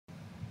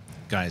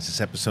Guys,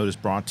 this episode is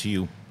brought to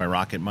you by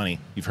Rocket Money.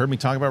 You've heard me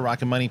talk about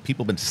Rocket Money.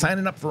 People have been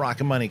signing up for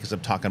Rocket Money because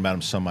I'm talking about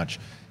them so much.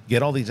 You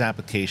get all these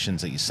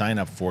applications that you sign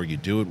up for. You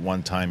do it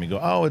one time. You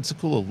go, oh, it's a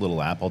cool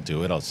little app. I'll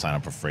do it. I'll sign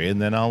up for free,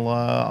 and then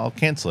I'll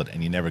cancel it.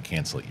 And you never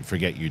cancel it. You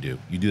forget you do.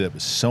 You do that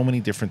with so many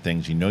different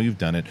things. You know you've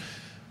done it.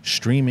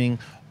 Streaming,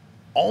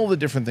 all the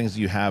different things that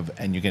you have,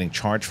 and you're getting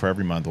charged for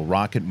every month. Well,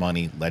 Rocket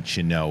Money lets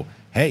you know,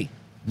 hey,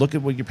 look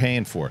at what you're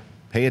paying for.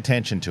 Pay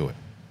attention to it.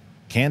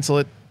 Cancel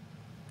it.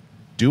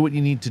 Do what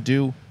you need to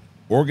do,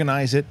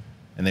 organize it,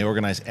 and they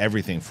organize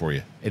everything for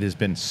you. It has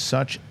been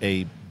such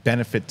a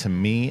benefit to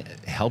me.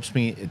 It helps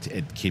me.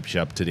 It keeps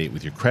you up to date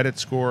with your credit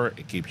score.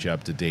 It keeps you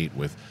up to date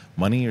with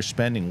money you're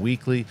spending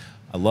weekly.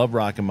 I love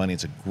Rocket Money.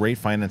 It's a great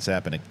finance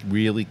app, and it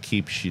really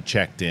keeps you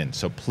checked in.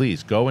 So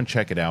please go and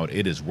check it out.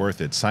 It is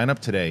worth it. Sign up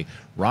today,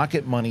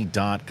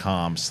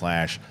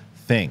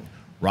 rocketmoney.com/thing.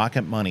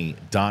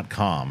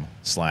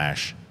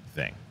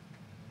 rocketmoney.com/thing.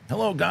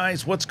 Hello,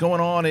 guys. What's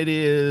going on? It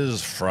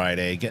is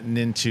Friday, getting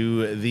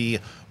into the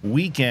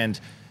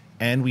weekend,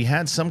 and we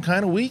had some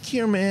kind of week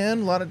here, man.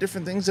 A lot of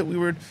different things that we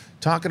were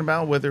talking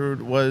about, whether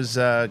it was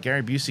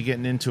Gary Busey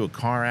getting into a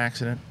car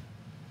accident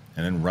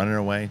and then running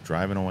away,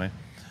 driving away.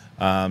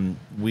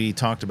 We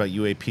talked about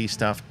UAP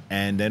stuff,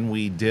 and then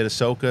we did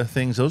Ahsoka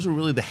things. Those were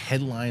really the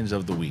headlines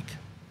of the week.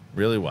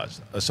 Really was.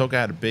 Ahsoka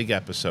had a big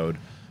episode,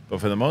 but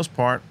for the most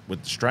part,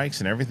 with strikes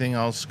and everything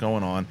else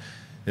going on,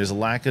 there's a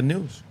lack of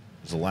news.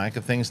 There's a lack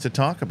of things to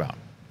talk about.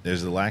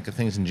 There's a lack of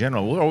things in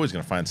general. We're always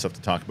going to find stuff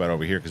to talk about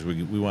over here because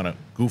we want to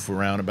goof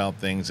around about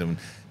things, and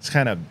it's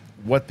kind of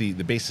what the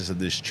basis of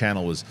this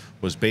channel was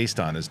based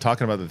on, is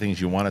talking about the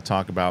things you want to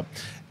talk about.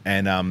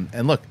 And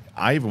look,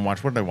 I even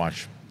watched, what did I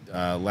watch?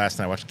 Last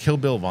night I watched Kill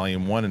Bill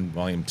Volume 1 and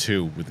Volume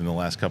 2 within the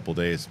last couple of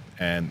days,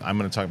 and I'm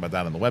going to talk about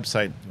that on the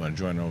website. You want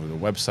to join over the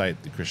website,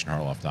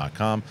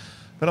 thechristianharloff.com.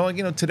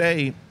 But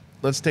today,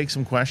 let's take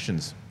some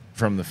questions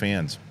from the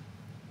fans.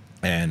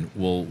 And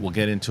we'll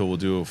get into it. We'll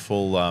do a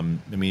full,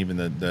 even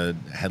the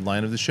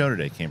headline of the show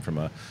today came from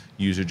a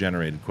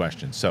user-generated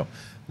question. So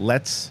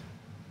let's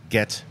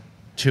get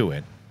to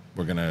it.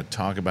 We're going to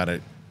talk about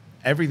it,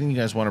 everything you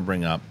guys want to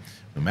bring up,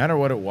 no matter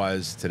what it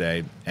was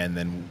today. And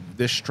then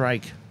this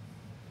strike,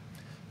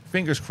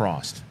 fingers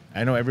crossed.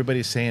 I know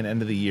everybody's saying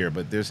end of the year,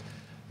 but it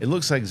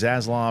looks like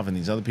Zaslav and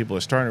these other people are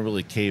starting to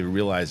really cave,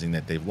 realizing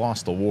that they've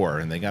lost the war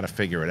and they got to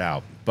figure it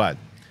out. But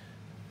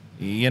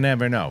you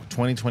never know.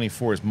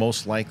 2024 is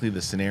most likely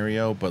the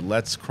scenario, but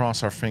let's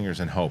cross our fingers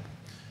and hope.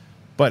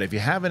 But if you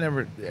haven't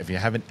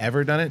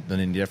ever done it, then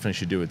you definitely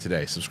should do it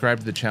today. Subscribe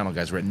to the channel,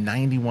 guys. We're at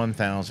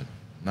 91,000.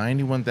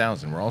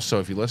 91,000. We're also,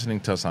 if you're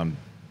listening to us on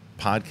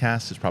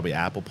podcasts, it's probably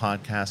Apple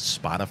Podcasts,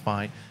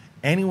 Spotify,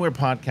 anywhere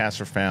podcasts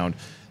are found.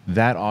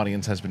 That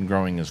audience has been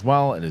growing as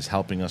well. It is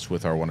helping us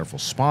with our wonderful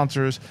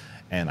sponsors,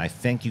 and I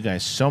thank you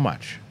guys so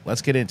much.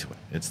 Let's get into it.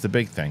 It's the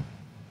big thing.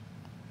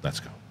 Let's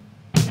go.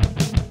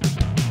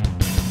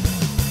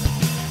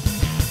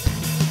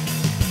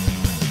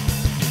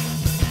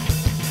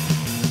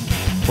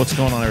 What's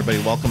going on, everybody?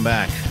 Welcome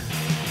back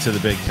to the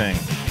big thing.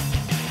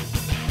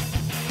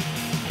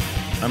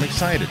 I'm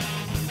excited to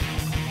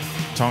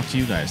talk to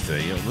you guys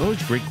today. Those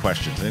always great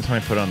questions. Anytime I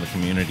put on the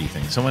community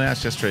thing. Someone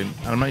asked yesterday,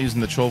 and I'm not using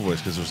the troll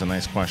voice because it was a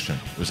nice question.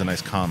 It was a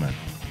nice comment.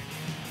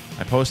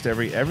 I post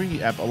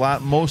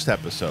most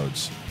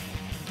episodes.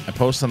 I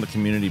post on the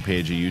community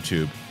page of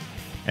YouTube,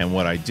 and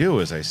what I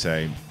do is I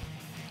say,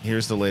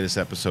 here's the latest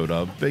episode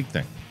of Big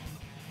Thing.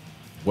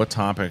 What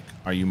topic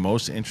are you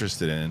most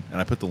interested in?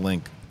 And I put the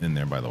link in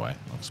there, by the way.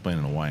 I'll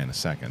explain why in a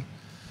second.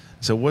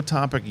 So what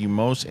topic are you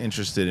most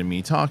interested in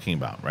me talking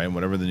about, right?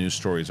 Whatever the news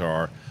stories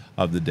are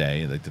of the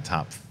day, like the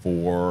top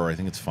 4, I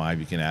think it's 5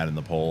 you can add in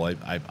the poll,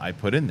 I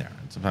put in there.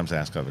 And sometimes I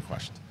ask other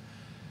questions.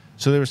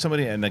 So there was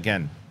somebody, and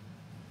again,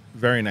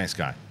 very nice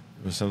guy.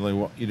 It was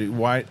something like,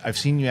 why? I've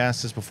seen you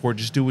ask this before.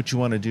 Just do what you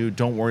want to do.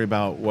 Don't worry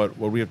about what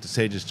we have to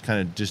say. Just kind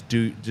of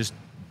do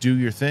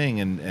your thing,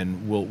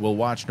 and we'll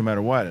watch no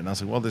matter what. And I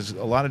was like, well, there's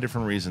a lot of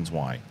different reasons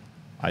why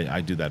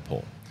I do that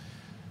poll.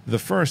 The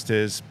first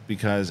is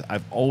because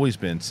I've always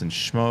been, since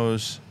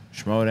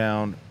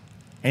Schmodown,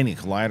 any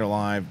Collider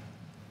Live,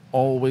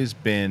 always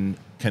been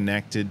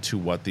connected to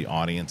what the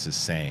audience is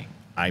saying.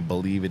 I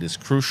believe it is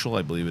crucial.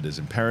 I believe it is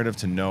imperative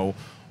to know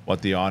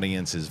what the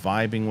audience is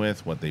vibing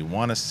with, what they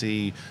want to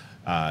see.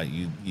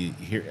 You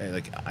hear,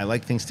 like, I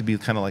like things to be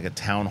kind of like a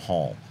town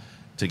hall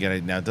to get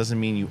it. Now, it doesn't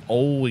mean you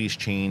always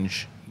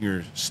change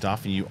your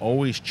stuff and you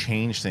always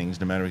change things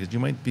no matter, because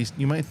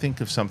you might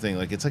think of something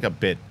like, it's like a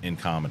bit in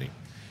comedy.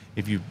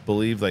 If you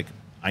believe, like,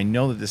 I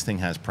know that this thing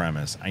has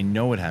premise, I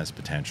know it has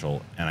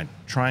potential, and I'm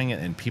trying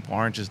it, and people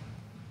aren't just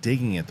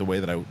digging it the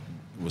way that they're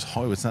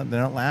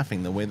not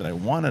laughing the way that I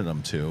wanted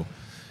them to.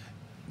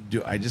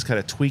 I just got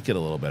to tweak it a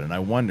little bit, and I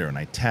wonder, and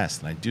I test,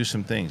 and I do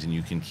some things, and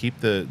you can keep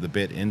the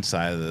bit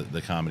inside of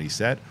the comedy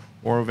set,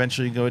 or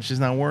eventually you go, it's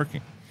just not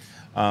working.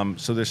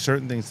 So there's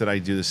certain things that I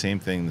do the same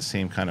thing, the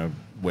same kind of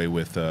way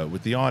with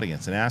the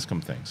audience, and ask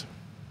them things.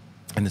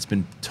 And it's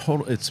been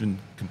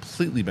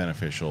completely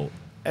beneficial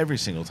every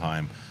single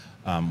time,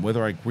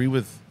 whether I agree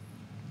with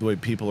the way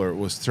people are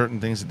with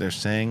certain things that they're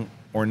saying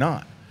or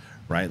not,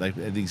 right? Like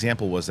the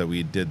example was that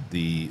we did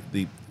the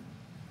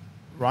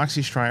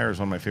Roxy Stryer is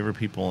one of my favorite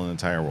people in the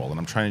entire world, and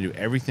I'm trying to do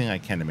everything I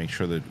can to make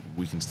sure that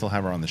we can still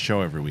have her on the show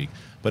every week.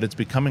 But it's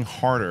becoming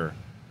harder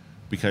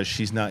because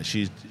she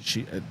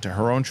to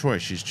her own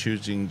choice. She's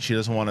choosing. She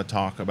doesn't want to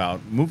talk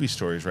about movie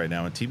stories right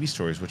now and TV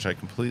stories, which I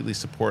completely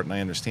support and I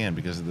understand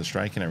because of the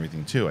strike and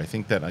everything too. I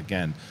think that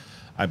again,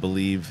 I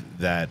believe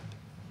that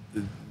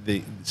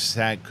the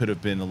SAG could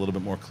have been a little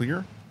bit more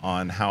clear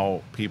on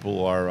how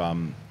people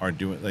are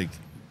doing. Like,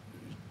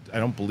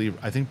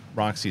 I think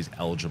Roxy is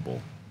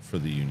eligible for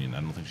the union.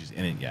 I don't think she's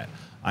in it yet.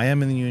 I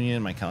am in the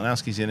union. Mike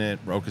Kalinowski's in it.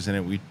 Roka's in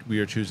it. We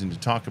are choosing to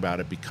talk about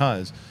it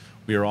because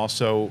we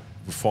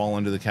fall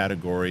into the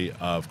category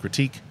of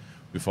critique.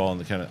 We fall in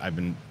the kind of. I've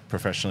been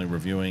professionally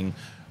reviewing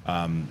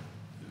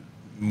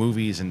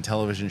movies and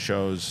television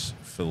shows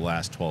for the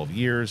last 12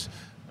 years,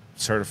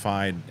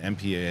 certified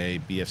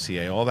MPAA,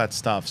 BFCA, all that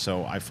stuff.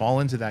 So I fall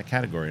into that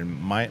category. And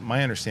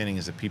my understanding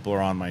is that people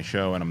are on my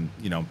show and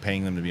I'm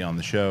paying them to be on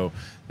the show,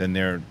 then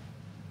they're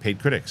paid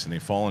critics and they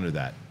fall into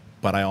that.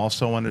 But I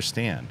also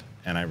understand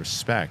and I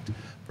respect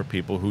for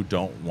people who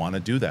don't want to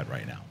do that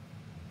right now.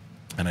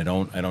 And I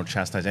don't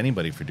chastise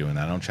anybody for doing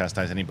that. I don't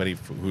chastise anybody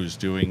who's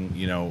doing,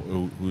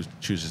 who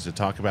chooses to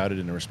talk about it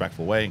in a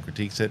respectful way and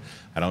critiques it.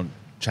 I don't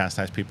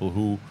chastise people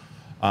who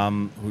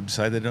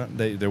decide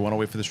they want to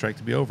wait for the strike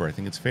to be over. I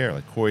think it's fair.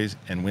 Like Coy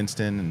and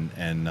Winston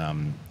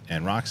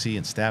and Roxy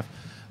and Steph,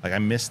 like I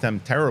miss them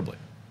terribly,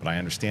 but I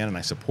understand and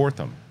I support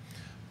them.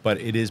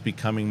 But it is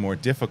becoming more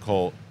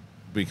difficult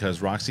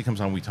because Roxy comes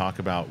on. We talk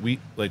about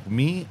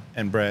me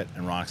and Brett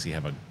and Roxy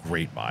have a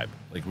great vibe.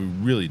 Like we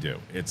really do.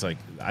 It's like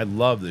I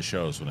love the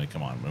shows when they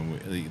come on.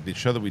 The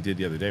show that we did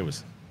the other day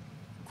was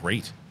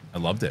great. I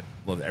loved it.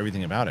 Loved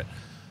everything about it.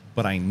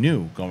 But I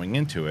knew going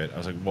into it, I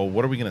was like, well,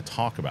 what are we going to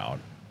talk about?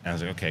 And I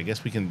was like, okay, I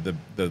guess we can.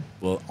 The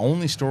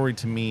only story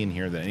to me in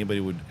here that anybody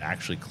would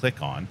actually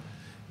click on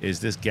is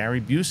this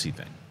Gary Busey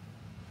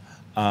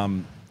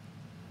thing.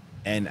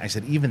 And I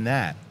said, even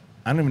that,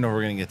 I don't even know if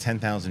we're going to get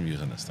 10,000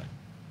 views on this thing.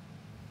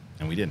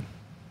 And we didn't.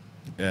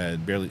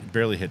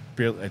 Barely hit.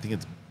 I think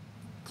it's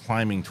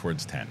climbing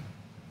towards 10,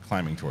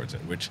 climbing towards it.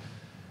 Which,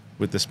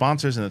 with the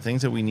sponsors and the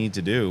things that we need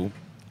to do,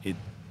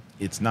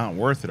 it's not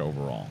worth it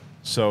overall.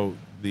 So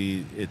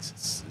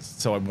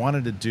I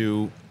wanted to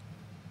do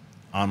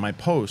on my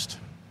post.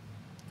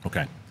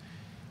 Okay,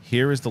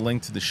 here is the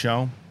link to the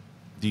show.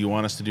 Do you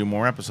want us to do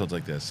more episodes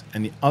like this?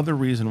 And the other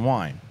reason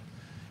why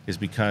is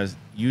because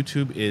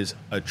YouTube is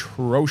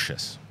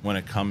atrocious when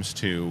it comes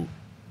to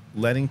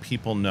letting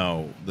people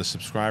know, the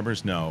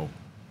subscribers know,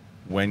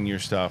 when your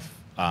stuff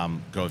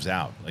goes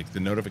out. Like the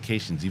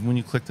notifications, even when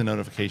you click the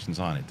notifications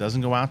on, it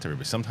doesn't go out to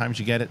everybody. Sometimes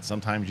you get it,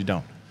 sometimes you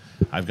don't.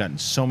 I've gotten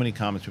so many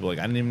comments, people are like,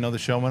 I didn't even know the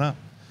show went up.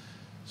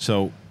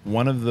 So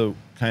one of the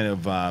kind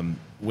of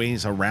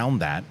ways around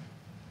that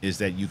is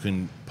that you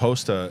can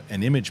post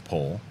an image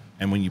poll,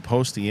 and when you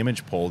post the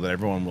image poll that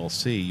everyone will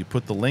see, you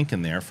put the link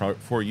in there for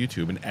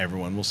YouTube and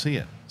everyone will see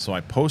it. So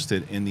I post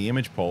it in the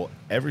image poll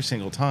every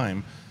single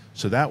time,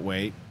 so that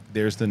way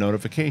there's the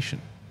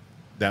notification.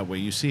 That way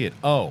you see it.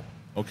 Oh,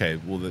 okay,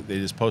 well, they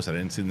just posted it.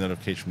 I didn't see the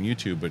notification from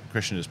YouTube, but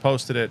Christian just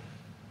posted it.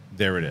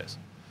 There it is.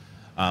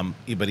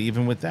 But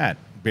even with that,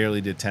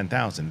 barely did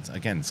 10,000.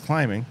 Again, it's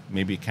climbing.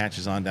 Maybe it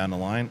catches on down the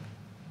line.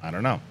 I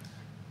don't know.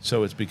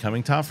 So it's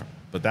becoming tougher.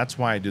 But that's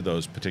why I do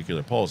those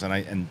particular polls.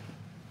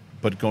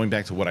 But going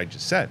back to what I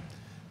just said,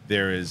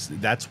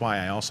 that's why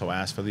I also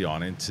ask for the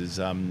audience's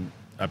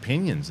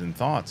opinions and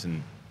thoughts,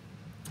 and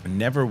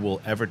never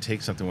will ever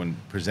take something when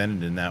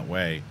presented in that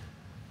way.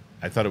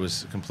 I thought it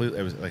was completely.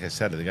 It was like I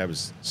said, the guy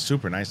was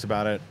super nice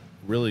about it.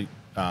 Really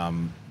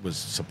was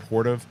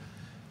supportive,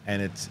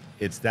 and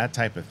it's that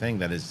type of thing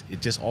that is.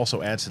 It just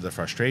also adds to the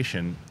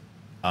frustration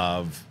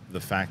of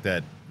the fact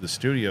that the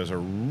studios are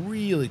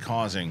really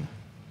causing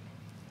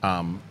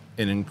an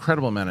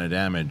incredible amount of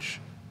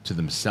damage to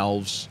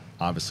themselves,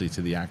 obviously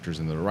to the actors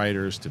and the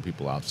writers, to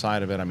people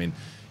outside of it. I mean,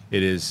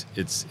 it's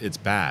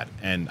bad.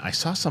 And I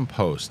saw some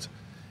post,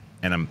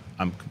 and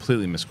I'm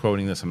completely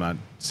misquoting this. I'm not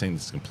saying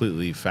this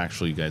completely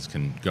factual. You guys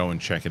can go and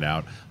check it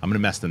out. I'm going to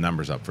mess the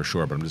numbers up for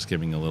sure, but I'm just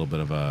giving a little bit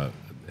of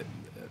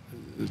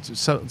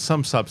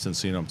some substance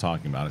so you know what I'm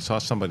talking about. I saw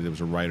somebody that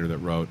was a writer that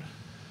wrote,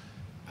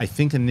 I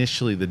think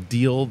initially the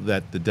deal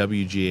that the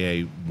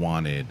WGA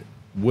wanted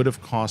would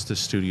have cost the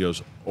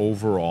studios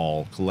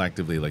overall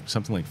collectively like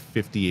something like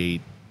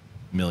 $58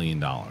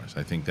 million.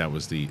 I think that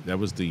was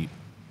the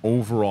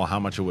overall how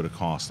much it would have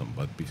cost them.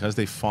 But because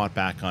they fought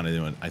back on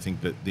it, I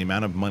think that the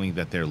amount of money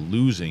that they're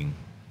losing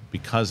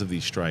because of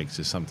these strikes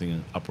is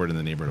something upward in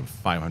the neighborhood of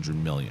 500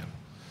 million.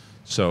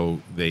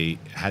 So they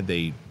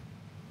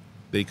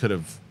could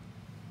have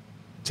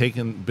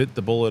bit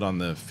the bullet on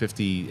the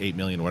 58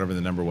 million, whatever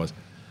the number was,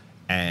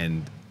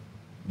 and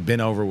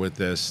been over with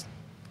this,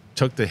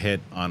 took the hit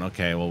on,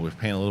 okay, well, we're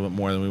paying a little bit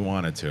more than we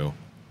wanted to.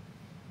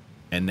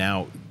 And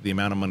now the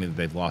amount of money that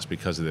they've lost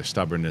because of their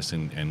stubbornness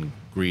and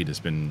greed has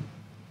been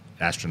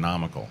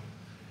astronomical.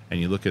 And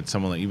you look at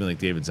someone like, even like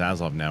David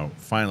Zaslav now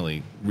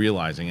finally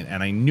realizing it,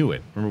 and I knew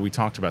it. Remember, we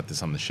talked about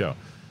this on the show.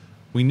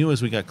 We knew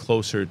as we got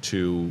closer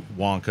to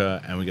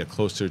Wonka and we got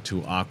closer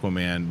to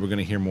Aquaman, we're going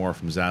to hear more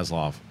from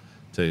Zaslav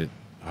to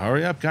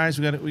hurry up, guys.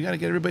 We got to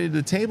get everybody to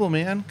the table,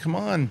 man. Come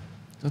on,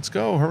 let's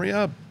go. Hurry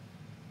up.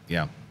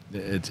 Yeah,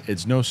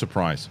 it's no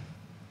surprise.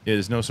 It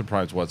is no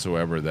surprise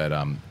whatsoever that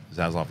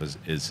Zaslav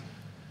is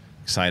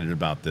excited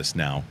about this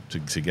now to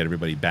get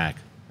everybody back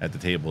at the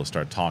table to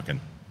start talking.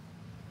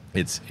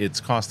 It's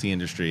cost the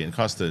industry and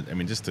cost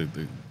just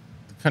the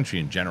country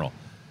in general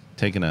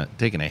taking a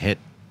hit,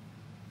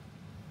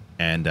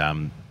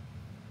 and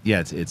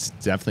it's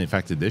definitely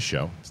affected this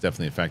show. It's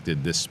definitely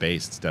affected this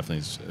space. It's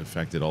definitely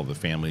affected all the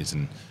families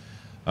and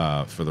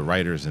for the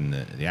writers and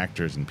the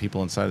actors and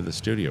people inside of the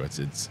studio.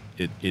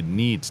 It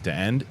needs to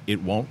end.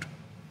 It won't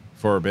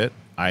for a bit.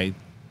 I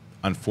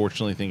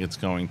unfortunately think it's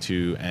going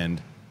to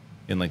end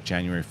in like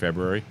January,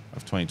 February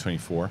of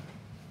 2024.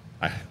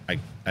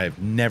 I've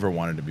never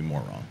wanted to be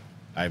more wrong.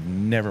 I've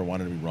never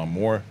wanted to be wrong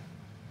more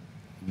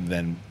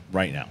than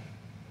right now.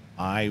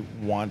 I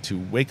want to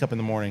wake up in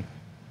the morning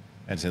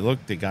and say,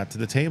 look, they got to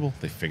the table.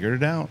 They figured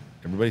it out.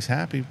 Everybody's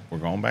happy. We're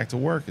going back to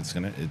work. It's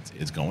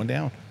going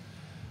down.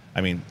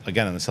 I mean,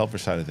 again, on the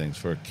selfish side of things,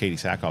 for Katie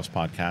Sackhoff's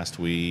podcast,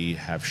 we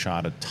have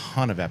shot a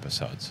ton of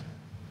episodes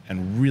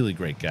and really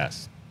great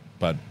guests.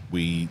 But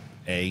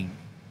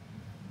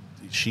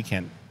she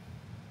can't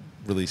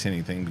release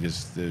anything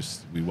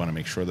because we want to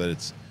make sure that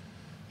it's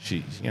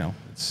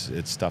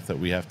stuff that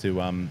we have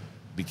to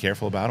be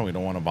careful about, and we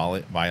don't want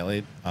to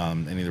violate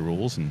any of the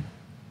rules. And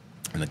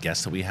the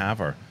guests that we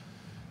have are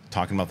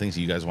talking about things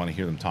that you guys want to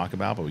hear them talk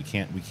about, but we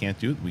can't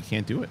do it. We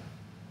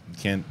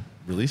can't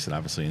release it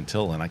obviously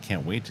until, and I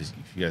can't wait for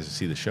you guys to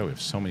see the show. We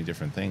have so many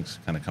different things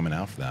kind of coming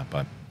out for that.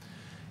 But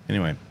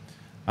anyway,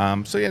 I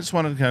just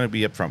wanted to kind of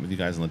be upfront with you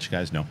guys and let you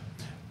guys know.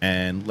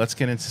 And let's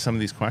get into some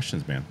of these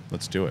questions, man.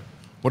 Let's do it.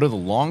 What are the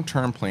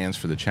long-term plans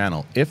for the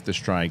channel if the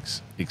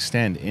strikes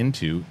extend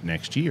into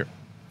next year?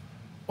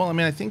 Well, I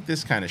mean, I think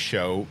this kind of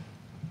show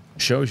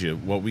shows you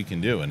what we can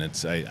do, and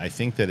I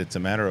think that it's a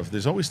matter of,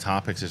 there's always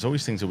topics, there's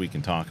always things that we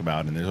can talk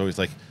about, and there's always,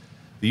 like,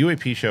 the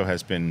UAP show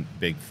has been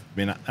big. I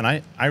mean, and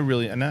I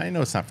really, and I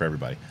know it's not for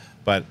everybody,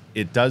 but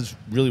it does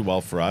really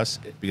well for us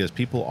because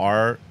people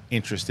are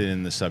interested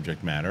in the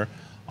subject matter.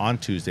 On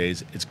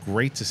Tuesdays, it's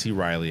great to see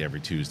Riley every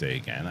Tuesday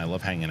again. I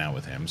love hanging out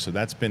with him, so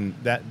that's been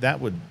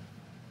that would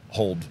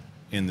hold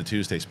in the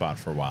Tuesday spot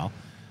for a while.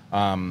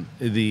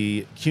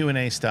 The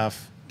Q&A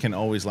stuff can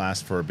always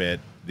last for a bit.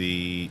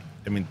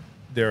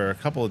 There are a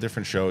couple of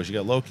different shows. You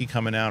got Loki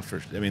coming out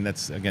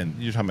that's, again,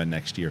 you're talking about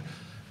next year.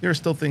 There are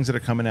still things that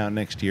are coming out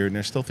next year, and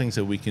there's still things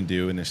that we can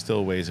do, and there's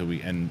still ways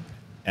that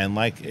and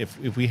like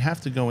if we have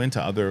to go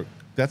into other,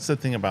 that's the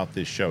thing about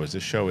this show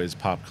is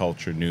pop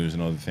culture, news,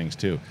 and other things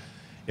too.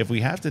 If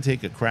we have to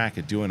take a crack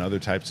at doing other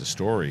types of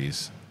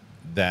stories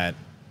that,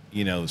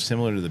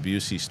 similar to the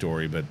Busey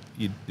story, but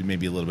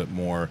maybe a little bit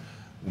more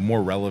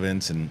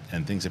relevance and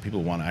things that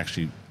people want to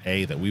actually,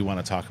 that we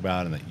want to talk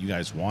about and that you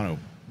guys want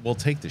to, we'll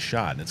take the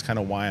shot. And it's kind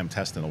of why I'm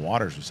testing the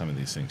waters with some of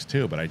these things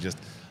too. But I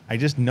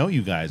just know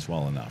you guys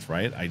well enough,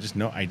 right? I just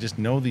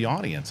know the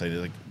audience.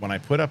 When I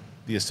put up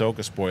the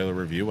Ahsoka spoiler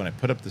review, when I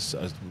put up this,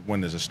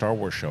 when there's a Star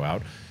Wars show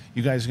out,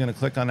 you guys are going to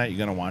click on that, you're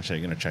going to watch that,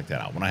 you're going to check that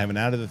out. When I have an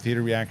out of the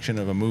theater reaction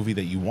of a movie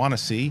that you want to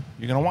see,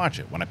 you're going to watch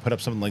it. When I put up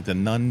something like The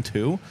Nun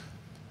 2,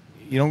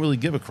 you don't really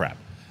give a crap.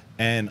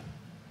 And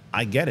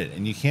I get it.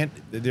 And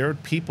there are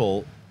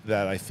people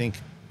that I think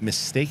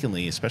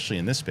mistakenly, especially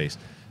in this space,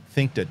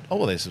 think that,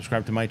 they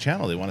subscribe to my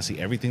channel, they want to see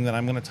everything that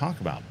I'm going to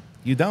talk about.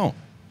 You don't.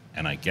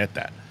 And I get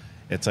that.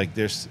 It's like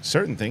there's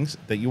certain things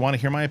that you want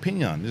to hear my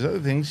opinion on. There's other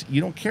things you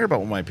don't care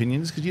about what my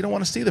opinion is because you don't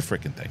want to see the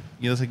freaking thing.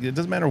 It's like, it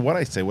doesn't matter what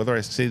I say, whether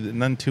I say that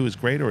Nun 2 is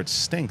great or it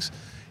stinks.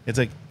 It's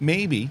like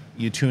maybe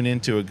you tune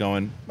into it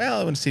going,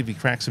 well, I want to see if he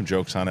cracks some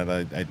jokes on it.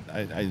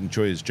 I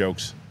enjoy his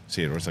jokes.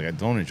 See it, or it's like I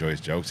don't enjoy his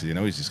jokes.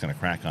 He's just going to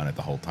crack on it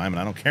the whole time, and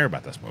I don't care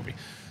about this movie.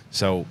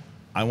 So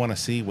I want to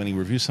see when he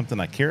reviews something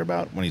I care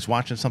about, when he's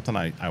watching something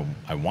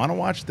I want to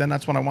watch, then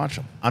that's when I watch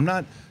him. I'm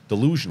not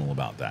delusional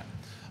about that.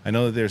 I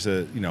know that there's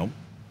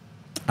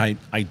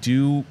I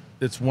do.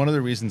 It's one of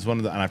the reasons.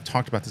 And I've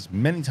talked about this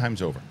many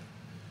times over.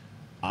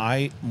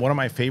 One of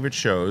my favorite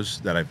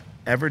shows that I've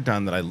ever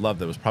done that I love,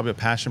 that was probably a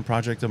passion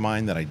project of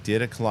mine, that I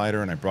did at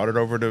Collider, and I brought it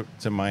over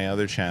to my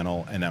other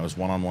channel, and that was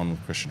One-on-One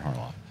with Christian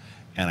Harloff.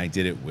 And I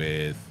did it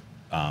with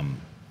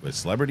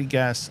celebrity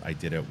guests. I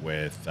did it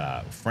with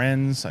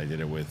friends. I did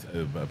it with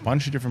a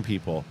bunch of different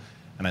people,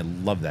 and I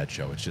love that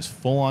show. It's just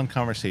full-on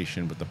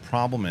conversation. But the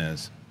problem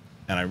is,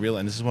 and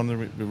this is one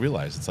of the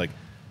realize, it's like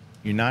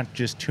you're not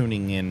just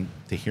tuning in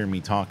to hear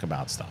me talk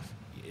about stuff.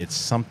 It's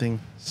something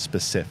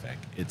specific.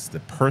 It's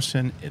the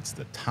person. It's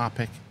the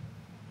topic,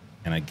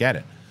 and I get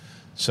it.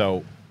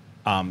 So,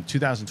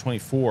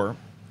 2024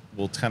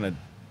 will kind of.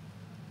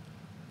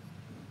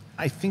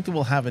 I think that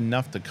we'll have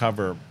enough to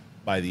cover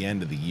by the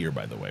end of the year,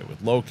 by the way,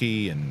 with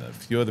Loki and a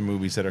few other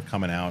movies that are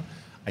coming out.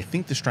 I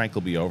think the strike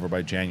will be over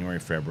by January,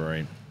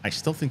 February. I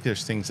still think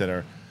there's things that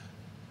are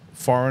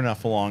far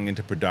enough along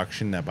into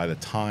production that by the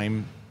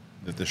time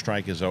that the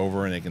strike is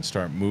over and they can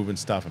start moving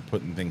stuff and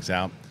putting things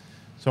out.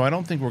 So I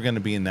don't think we're going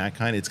to be in that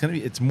kind.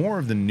 It's more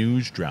of the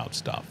news drought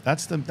stuff.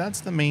 That's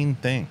the main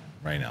thing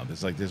right now.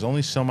 There's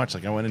only so much.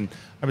 Like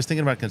I was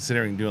thinking about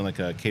considering doing like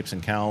a Capes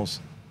and Cows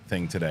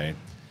thing today,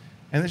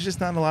 and there's just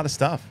not a lot of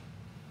stuff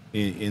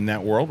in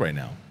that world right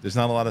now. There's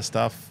not a lot of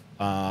stuff.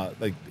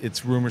 Like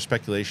it's rumor,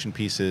 speculation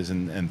pieces,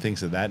 and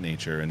things of that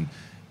nature,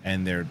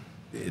 and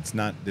there's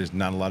not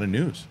a lot of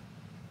news.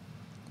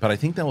 But I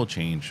think that will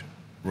change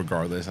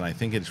regardless, and I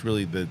think it's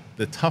really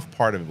the tough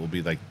part of it will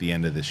be like the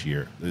end of this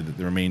year,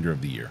 the remainder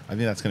of the year. I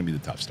think that's going to be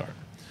the tough start.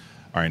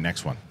 All right,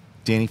 next one.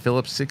 Danny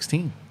Phillips,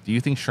 16. Do you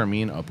think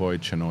Charmin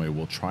Oboy-Chinoy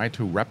will try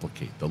to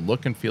replicate the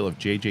look and feel of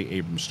J.J.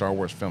 Abrams' Star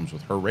Wars films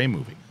with her Rey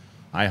movie?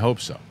 I hope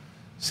so.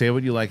 Say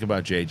what you like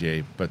about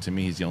J.J., but to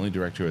me, he's the only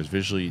director who has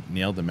visually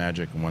nailed the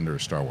magic and wonder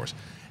of Star Wars.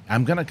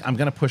 I'm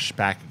gonna push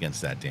back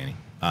against that, Danny,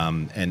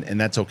 and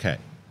that's okay.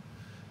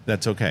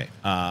 That's okay.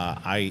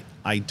 I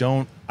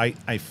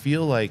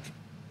feel like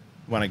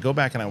when I go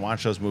back and I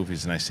watch those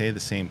movies and I say the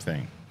same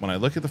thing, when I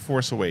look at The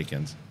Force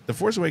Awakens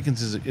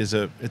is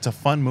a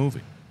fun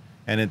movie,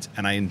 and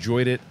I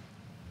enjoyed it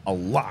a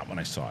lot when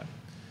I saw it.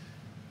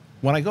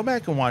 When I go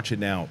back and watch it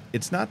now,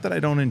 it's not that I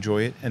don't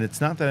enjoy it, and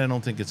it's not that I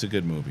don't think it's a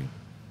good movie.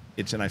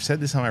 And I've said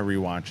this on my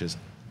rewatches.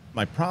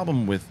 My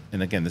problem with,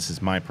 and again, this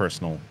is my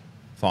personal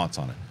thoughts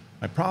on it.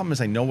 My problem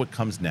is I know what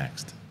comes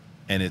next,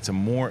 and it's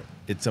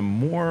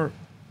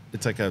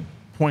like a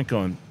point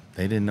going,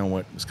 they didn't know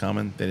what was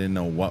coming. They didn't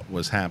know what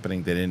was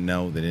happening. They didn't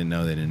know.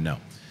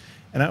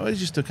 And I always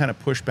used to kind of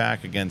push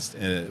back against,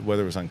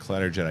 whether it was on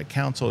Collider Jedi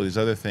Council or these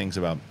other things,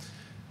 about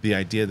the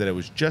idea that it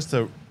was just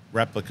a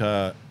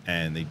replica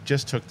and they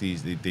just took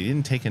these. They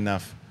didn't take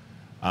enough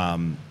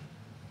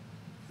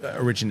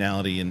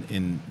originality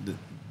in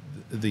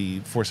the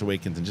Force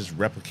Awakens and just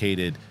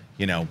replicated,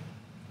 the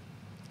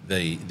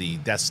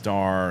Death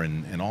Star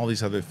and all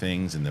these other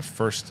things in the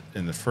First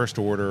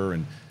Order,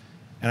 and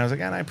I was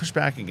like, and I push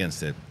back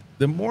against it.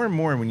 The more and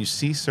more when you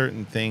see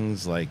certain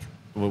things like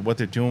what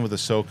they're doing with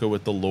Ahsoka,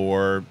 with the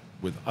lore,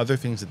 with other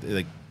things that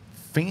like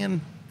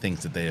fan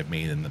things that they have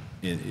made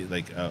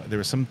there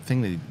was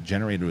something they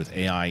generated with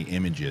AI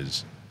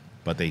images,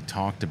 but they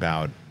talked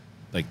about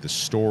like the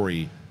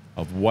story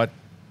of what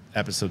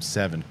Episode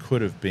 7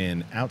 could have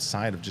been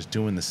outside of just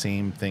doing the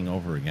same thing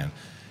over again.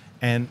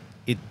 And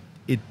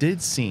it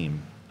did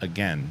seem,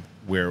 again,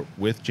 where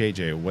with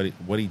JJ,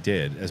 what he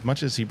did, as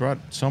much as he brought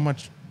so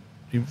much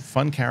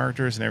fun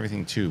characters and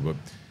everything too, but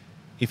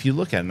if you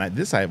look at it, and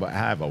this I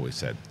have always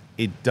said,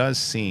 it does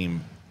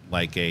seem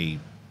like a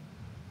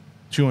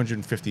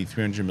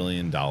 $250-300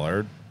 million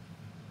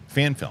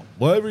fan film.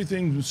 Well,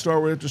 everything Star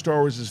Wars after Star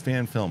Wars is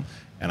fan film.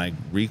 And I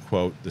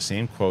re-quote the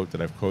same quote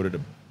that I've quoted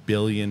 1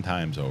 billion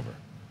times over.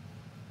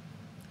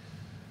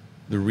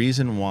 The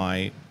reason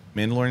why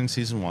Mandalorian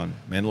Season 1,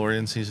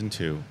 Mandalorian Season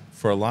 2,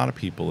 for a lot of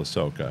people,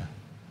 Ahsoka,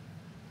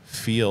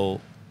 feel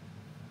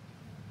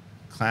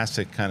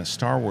classic kind of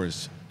Star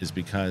Wars is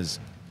because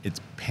it's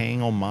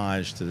paying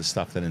homage to the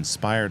stuff that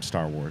inspired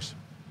Star Wars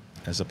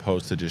as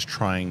opposed to just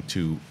trying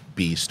to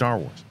be Star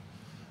Wars.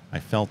 I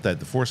felt that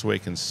The Force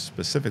Awakens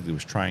specifically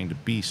was trying to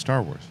be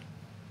Star Wars,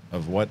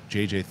 of what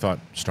JJ thought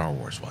Star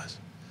Wars was.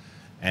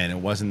 And it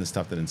wasn't the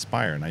stuff that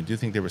inspired. And I do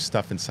think there was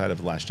stuff inside of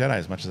The Last Jedi,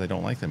 as much as I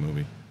don't like that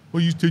movie.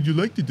 Well, you said you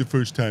liked it the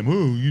first time.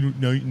 Oh,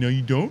 no,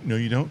 you don't? No,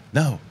 you don't?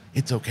 No,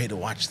 it's okay to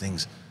watch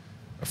things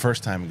the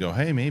first time and go,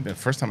 hey, maybe. The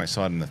first time I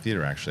saw it in the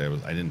theater,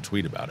 actually, I didn't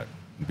tweet about it.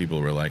 And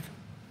people were like,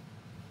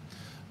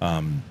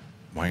 why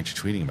aren't you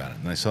tweeting about it?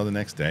 And I saw the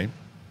next day,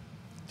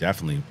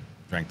 definitely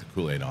drank the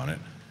Kool-Aid on it.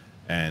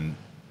 And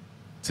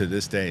to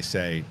this day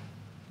say,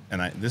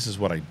 this is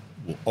what I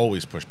will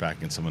always push back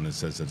against someone that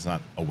says it's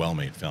not a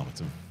well-made film.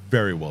 It's a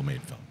very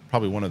well-made film.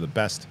 Probably one of the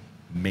best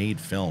made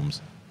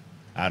films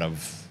out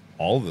of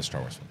all of the Star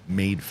Wars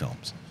made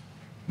films.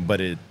 But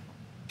it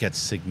gets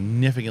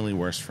significantly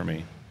worse for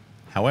me.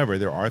 However,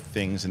 there are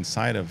things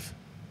inside of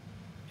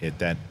it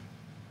that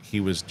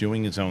he was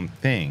doing his own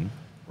thing,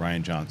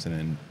 Rian Johnson,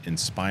 and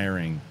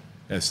inspiring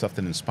stuff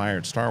that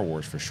inspired Star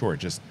Wars for sure.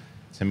 Just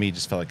to me,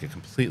 just felt like a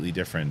completely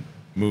different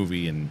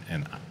movie, and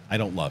I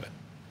don't love it.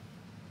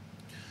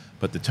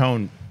 But the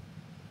tone,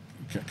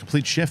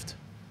 complete shift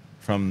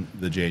from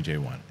the JJ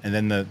one, and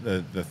then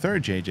the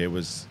third JJ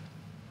was,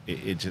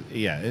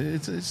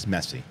 it's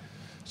messy.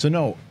 So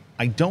no,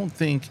 I don't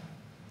think.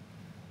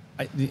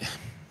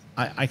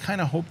 I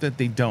kind of hope that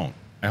they don't.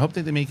 I hope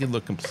that they make it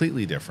look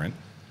completely different.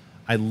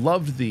 I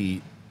loved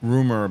the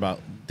rumor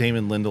about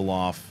Damon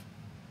Lindelof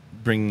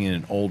bringing in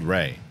an old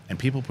Rey, and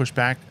people push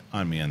back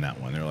on me on that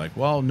one. They're like,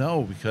 well,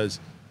 no, because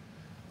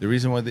the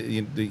reason why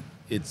we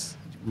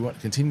want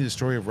to continue the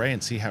story of Rey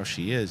and see how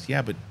she is.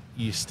 Yeah, but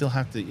you still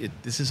have to.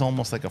 This is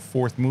almost like a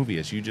fourth movie,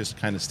 as you just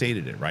kind of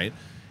stated it, right?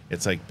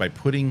 It's like by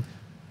putting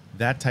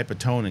that type of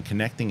tone and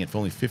connecting it for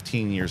only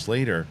 15 years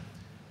later,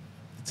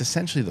 it's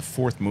essentially the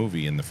fourth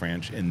movie in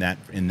the in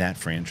that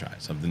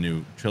franchise of the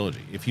new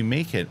trilogy. If you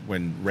make it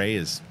when Rey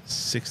is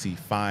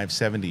 65,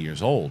 70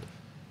 years old,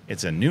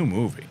 it's a new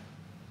movie.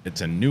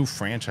 It's a new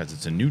franchise.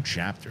 It's a new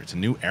chapter. It's a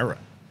new era.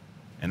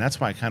 And that's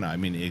why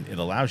it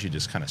allows you to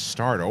just kind of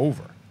start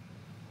over.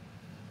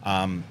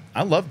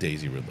 I love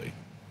Daisy Ridley.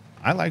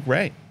 I like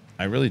Rey.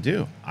 I really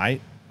do. I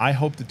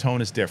hope the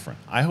tone is different.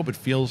 I hope it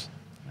feels,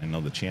 I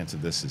know the chance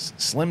of this is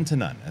slim to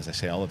none, as I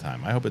say all the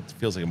time. I hope it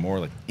feels like a more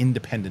like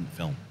independent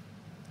film.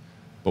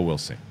 But we'll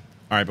see.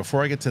 All right,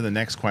 before I get to the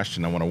next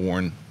question, I want to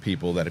warn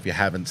people that if you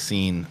haven't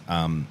seen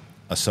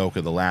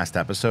Ahsoka, the last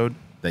episode,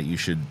 that you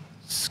should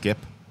skip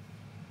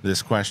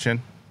this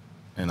question.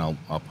 And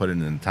I'll put it in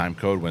the time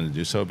code when to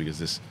do so, because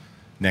this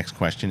next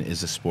question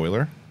is a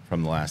spoiler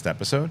from the last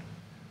episode.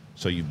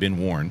 So you've been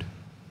warned.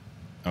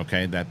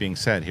 Okay, that being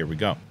said, here we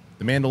go.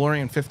 The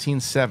Mandalorian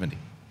 1570.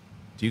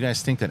 Do you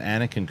guys think that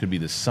Anakin could be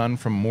the son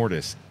from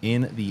Mortis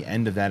in the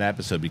end of that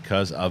episode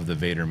because of the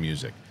Vader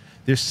music?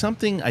 There's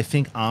something, I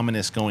think,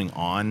 ominous going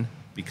on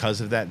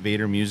because of that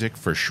Vader music,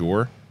 for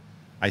sure.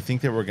 I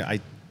think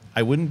that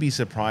I wouldn't be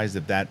surprised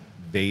if that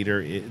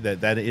Vader,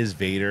 that is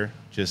Vader,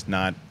 just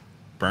not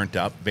burnt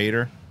up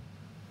Vader,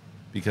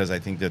 because I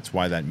think that's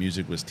why that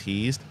music was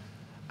teased.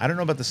 I don't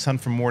know about the son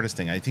from Mortis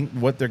thing. I think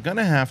what they're going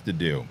to have to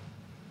do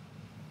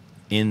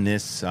in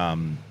this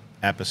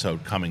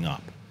episode coming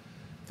up,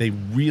 they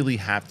really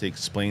have to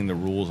explain the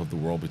rules of the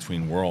World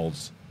Between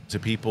Worlds to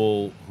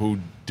people who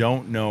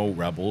don't know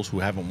Rebels, who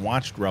haven't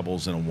watched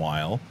Rebels in a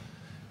while,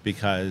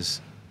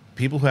 because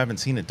people who haven't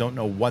seen it don't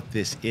know what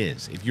this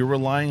is. If you're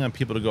relying on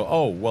people to go,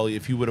 oh, well,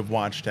 if you would have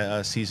watched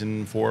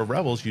season 4 of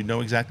Rebels, you'd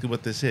know exactly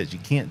what this is. You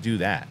can't do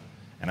that.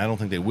 And I don't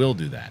think they will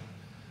do that.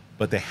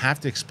 But they have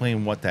to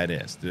explain what that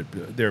is.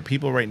 There are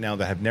people right now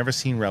that have never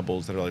seen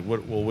Rebels that are like,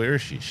 "What? Well, where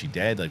is she? Is she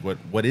dead? Like,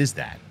 what is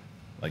that?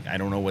 Like, I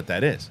don't know what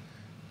that is."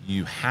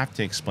 You have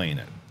to explain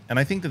it. And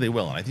I think that they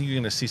will. And I think you're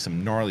going to see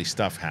some gnarly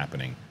stuff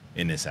happening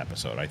in this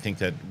episode. I think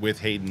that with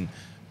Hayden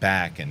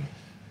back, and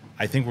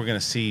I think we're going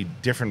to see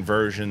different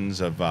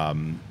versions of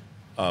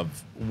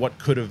what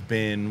could have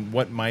been,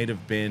 what might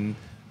have been,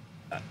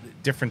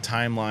 different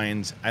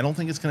timelines. I don't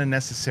think it's going to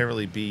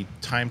necessarily be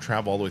time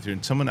travel all the way through.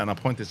 And I'll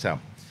point this out.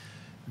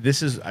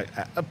 This is, I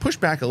pushed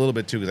back a little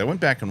bit too, because I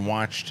went back and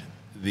watched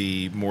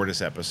the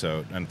Mortis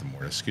episode, not the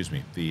Mortis, excuse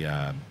me,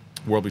 the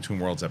World Between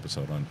Worlds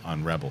episode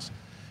on Rebels.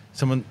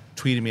 Someone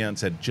tweeted me out and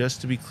said,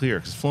 just to be clear,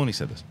 because Filoni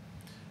said this,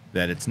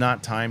 that it's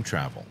not time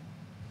travel.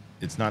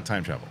 It's not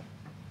time travel.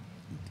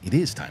 It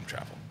is time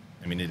travel.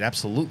 I mean, it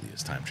absolutely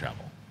is time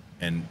travel.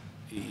 And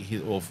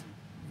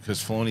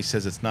because Filoni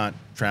says it's not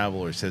travel,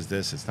 or says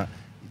this, it's not,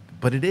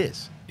 but it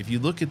is. If you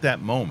look at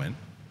that moment,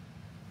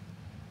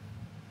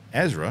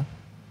 Ezra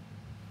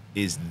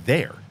is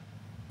there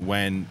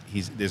when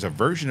there's a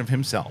version of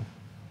himself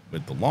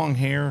with the long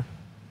hair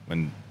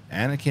when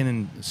Anakin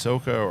and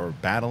Ahsoka are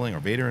battling, or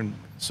Vader and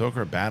Ahsoka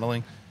are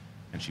battling,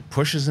 and she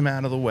pushes him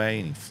out of the way,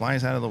 and he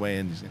flies out of the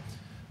way,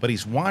 but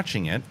he's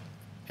watching it,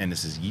 and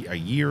this is a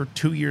year,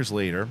 2 years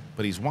later,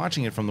 but he's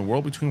watching it from the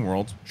World Between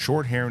Worlds,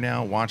 short hair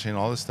now, watching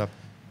all this stuff,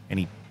 and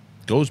he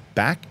goes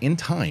back in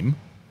time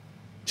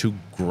to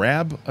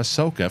grab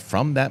Ahsoka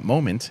from that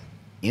moment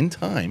in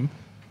time,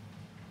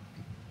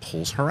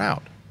 pulls her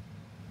out.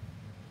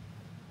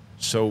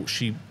 So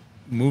she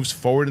moves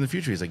forward in the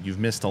future. He's like, you've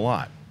missed a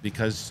lot,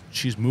 because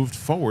she's moved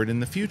forward in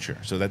the future.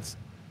 So that's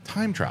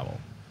time travel.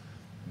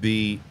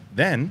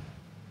 Then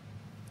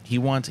he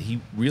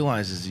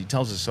realizes, he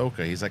tells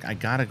Ahsoka, he's like, I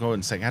gotta go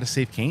and say, I gotta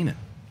save Kanan.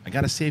 I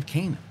gotta save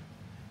Kanan.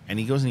 And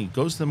he goes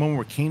to the moment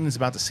where Kanan's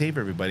about to save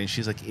everybody, and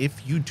she's like,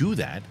 if you do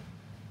that,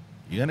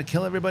 you're gonna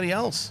kill everybody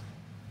else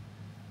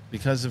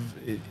because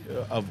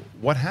of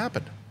what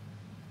happened.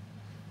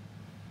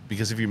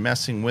 Because if you're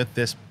messing with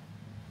this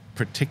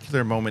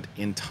particular moment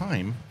in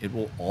time, it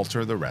will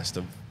alter the rest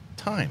of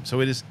time.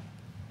 So it is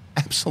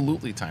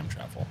absolutely time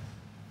travel.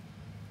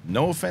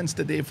 No offense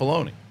to Dave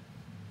Filoni.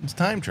 It's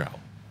time travel.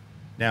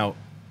 Now,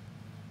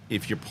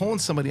 if you're pulling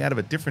somebody out of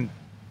a different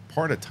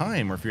part of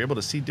time, or if you're able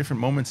to see different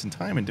moments in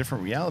time and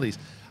different realities,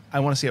 I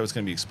want to see how it's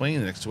going to be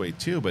explained the next way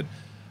too. But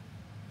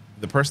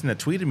the person that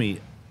tweeted me,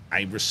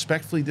 I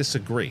respectfully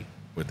disagree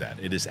with that.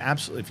 It is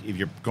absolutely, if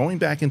you're going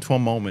back into a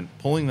moment,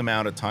 pulling them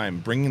out of time,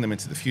 bringing them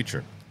into the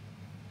future,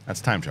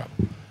 that's time travel.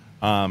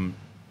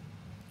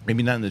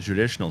 Maybe not in the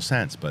traditional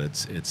sense, but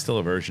it's still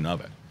a version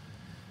of it.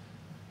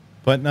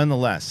 But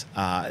nonetheless,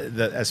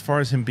 as far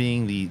as him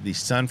being the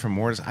son from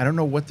Mortis, I don't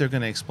know what they're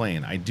going to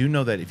explain. I do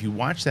know that if you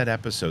watch that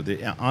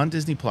episode on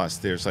Disney Plus,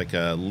 there's like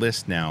a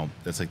list now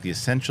that's like the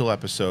essential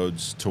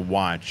episodes to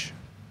watch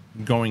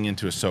going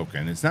into Ahsoka.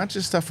 And it's not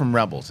just stuff from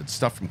Rebels. It's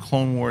stuff from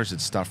Clone Wars.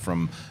 It's stuff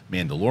from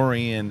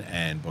Mandalorian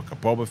and Book of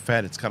Boba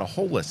Fett. It's got a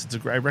whole list.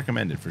 I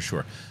recommend it for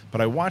sure.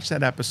 But I watched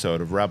that episode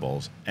of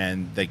Rebels,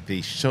 and like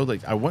they showed,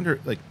 like, I wonder,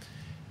 like,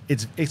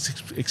 it's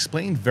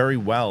explained very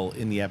well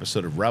in the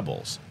episode of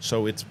Rebels.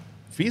 So it's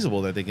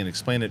feasible that they can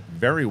explain it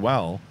very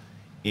well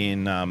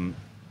in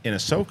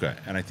Ahsoka.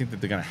 And I think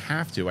that they're going to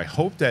have to. I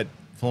hope that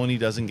Filoni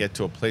doesn't get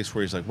to a place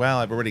where he's like, well,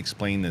 I've already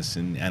explained this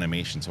in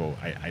animation, so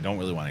I don't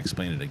really want to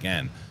explain it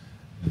again.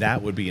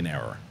 That would be an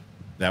error.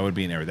 That would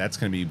be an error. That's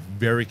going to be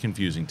very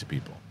confusing to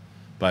people.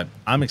 But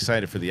I'm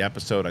excited for the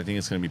episode. I think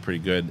it's going to be pretty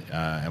good,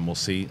 and we'll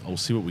see. We'll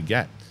see what we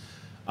get.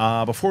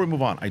 Before we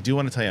move on, I do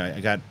want to tell you,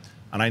 I got,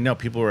 and I know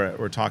people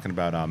were talking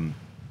about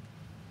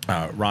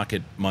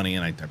Rocket Money,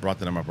 and I brought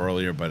them up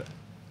earlier, but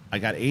I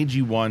got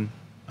AG1,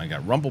 I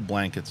got Rumple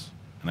Blankets,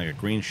 and I got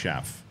Green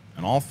Chef.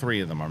 And all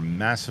three of them are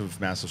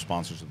massive, massive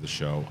sponsors of the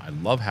show. I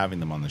love having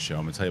them on the show.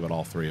 I'm going to tell you about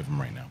all three of them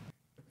right now.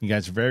 You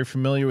guys are very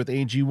familiar with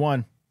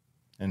AG1,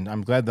 and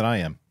I'm glad that I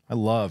am. I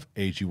love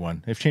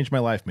AG1. They've changed my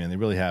life, man. They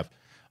really have.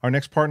 Our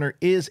next partner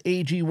is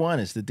AG1.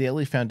 It's the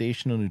daily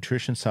foundational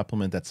nutrition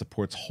supplement that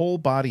supports whole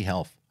body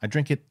health. I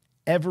drink it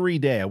every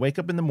day. I wake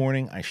up in the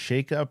morning, I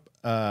shake up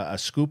a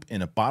scoop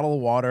in a bottle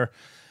of water,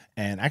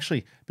 and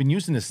actually been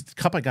using this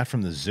cup I got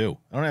from the zoo.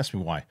 Don't ask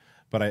me why,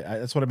 but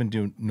that's what I've been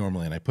doing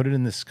normally. And I put it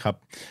in this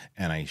cup,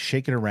 and I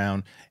shake it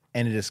around,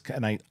 and it is.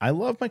 And I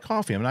love my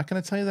coffee. I'm not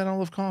going to tell you that I don't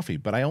love coffee,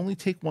 but I only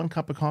take 1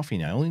 cup of coffee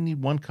now. I only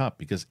need 1 cup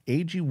because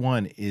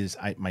AG1 is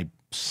my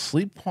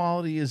sleep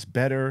quality is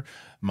better.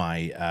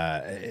 My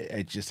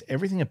just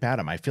everything about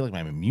them. I feel like my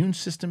immune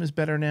system is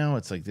better now.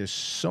 It's like there's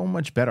so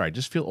much better. I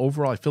just feel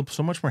overall, I feel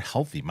so much more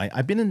healthy.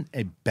 I've been in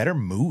a better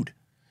mood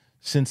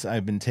since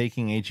I've been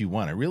taking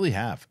AG1. I really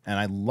have, and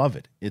I love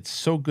it. It's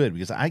so good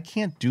because I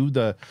can't do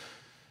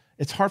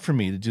it's hard for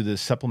me to do the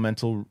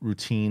supplemental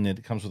routine.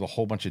 It comes with a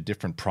whole bunch of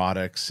different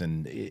products,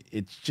 and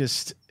it's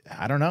just,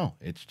 I don't know.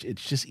 It's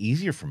just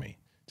easier for me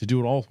to do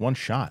it all with one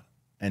shot.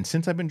 And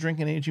since I've been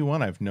drinking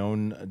AG1, I've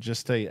known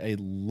just a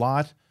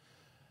lot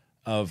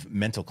of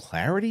mental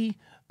clarity.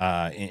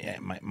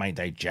 My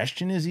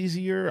digestion is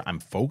easier. I'm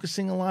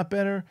focusing a lot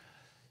better.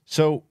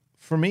 So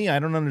for me, I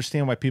don't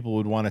understand why people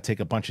would want to take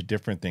a bunch of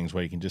different things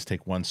where you can just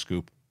take 1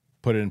 scoop,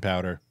 put it in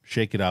powder,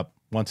 shake it up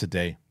once a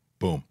day,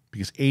 boom.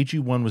 Because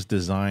AG1 was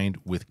designed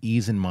with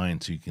ease in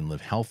mind so you can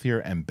live healthier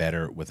and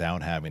better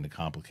without having to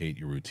complicate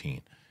your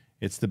routine.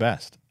 It's the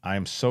best. I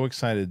am so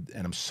excited,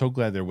 and I'm so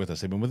glad they're with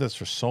us. They've been with us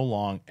for so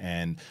long,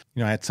 and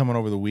I had someone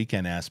over the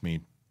weekend ask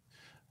me,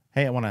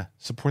 "Hey, I want to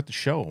support the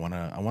show.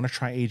 I want to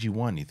try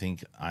AG1. You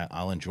think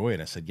I'll enjoy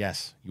it?" I said,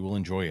 "Yes, you will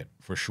enjoy it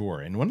for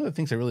sure." And one of the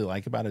things I really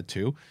like about it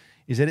too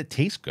is that it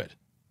tastes good.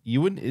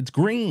 It's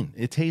green.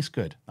 It tastes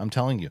good. I'm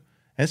telling you,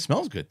 and it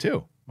smells good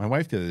too. My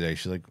wife the other day,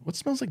 she's like, "What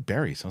smells like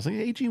berries?" I was like,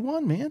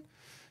 "AG1, man."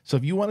 So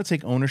if you want to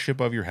take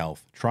ownership of your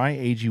health, try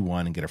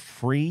AG1 and get a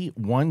free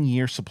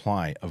 1-year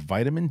supply of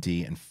vitamin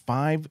D and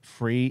 5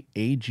 free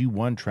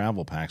AG1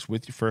 travel packs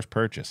with your first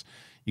purchase.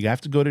 You have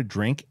to go to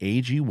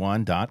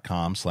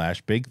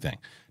drinkag1.com/bigthing.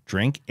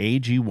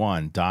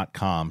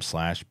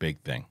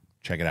 drinkag1.com/bigthing.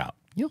 Check it out.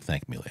 You'll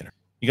thank me later.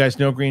 You guys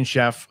know Green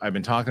Chef. I've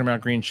been talking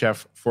about Green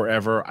Chef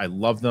forever. I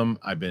love them.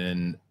 I've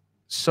been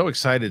so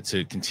excited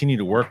to continue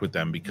to work with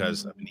them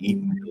because I've been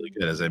eating really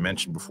good, as I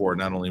mentioned before,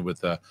 not only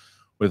with other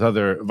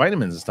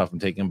vitamins and stuff I'm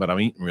taking, but I'm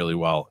eating really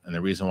well. And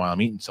the reason why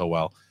I'm eating so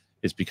well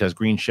is because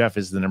Green Chef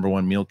is the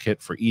 #1 meal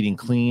kit for eating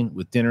clean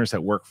with dinners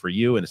that work for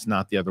you, and it's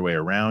not the other way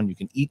around. You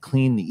can eat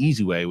clean the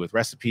easy way with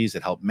recipes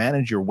that help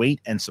manage your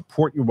weight and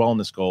support your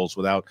wellness goals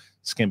without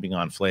skimping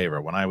on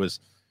flavor.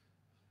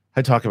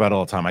 I talk about it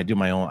all the time. I do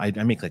my own. I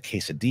make like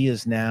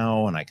quesadillas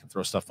now, and I can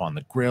throw stuff on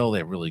the grill. They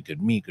have really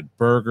good meat, good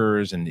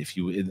burgers, and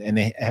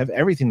they have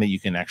everything that you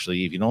can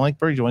actually. If you don't like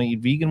burgers, you want to eat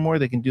vegan more,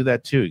 they can do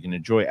that too. You can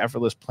enjoy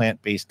effortless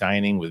plant-based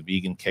dining with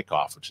Vegan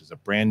Kickoff, which is a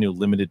brand new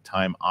limited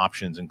time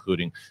options,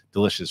 including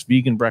delicious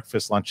vegan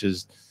breakfast,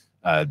 lunches,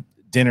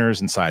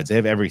 dinners, and sides. They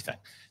have everything.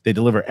 They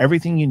deliver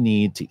everything you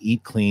need to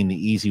eat clean the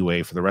easy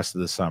way for the rest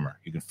of the summer.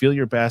 You can feel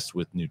your best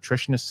with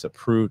nutritionists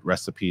approved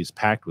recipes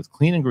packed with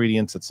clean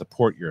ingredients that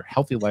support your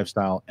healthy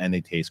lifestyle, and they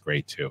taste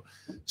great too.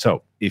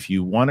 So if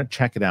you want to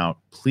check it out,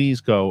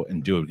 please go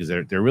and do it because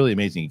they're really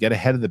amazing. You get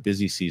ahead of the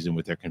busy season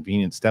with their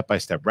convenient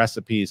step-by-step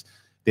recipes.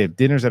 They have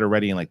dinners that are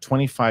ready in like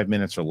 25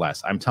 minutes or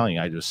less. I'm telling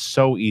you, it was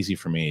so easy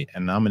for me,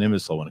 and I'm an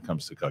imbecile when it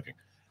comes to cooking.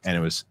 And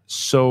it was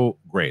so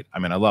great. I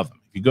mean, I love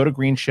them. If you go to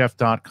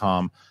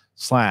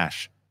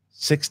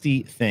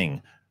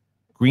greenchef.com/60thing,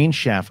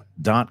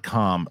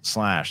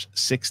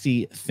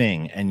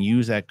 greenchef.com/60thing, and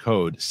use that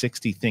code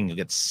 60thing, you'll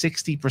get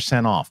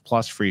 60% off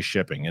plus free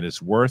shipping. It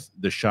is worth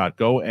the shot.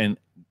 Go and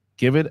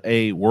give it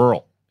a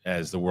whirl,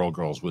 as the world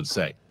girls would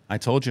say. I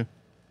told you,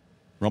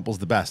 Rumple's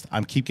the best. I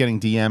keep getting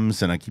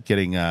DMs, and I keep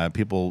getting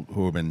people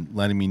who have been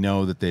letting me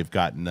know that they've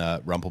gotten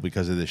Rumple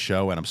because of this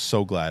show, and I'm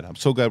so glad. I'm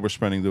so glad we're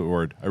spreading the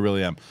word. I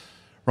really am.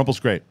 Rumple's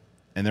great,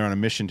 and they're on a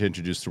mission to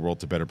introduce the world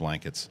to better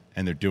blankets,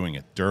 and they're doing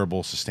it.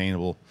 Durable,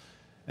 sustainable,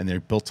 and they're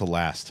built to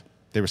last.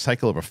 They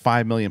recycle over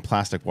 5 million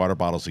plastic water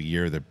bottles a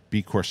year. They're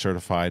B Corp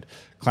certified,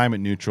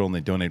 climate neutral, and they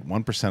donate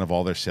 1% of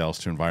all their sales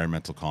to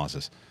environmental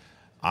causes.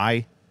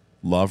 I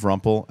love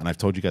Rumple, and I've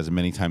told you guys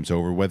many times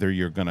over, whether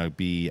you're going to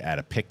be at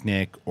a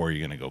picnic or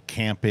you're going to go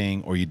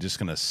camping or you're just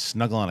going to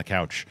snuggle on a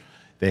couch,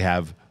 they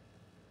have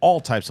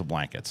all types of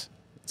blankets.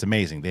 It's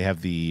amazing. They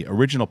have the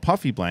original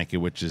puffy blanket,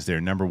 which is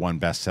their #1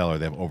 bestseller.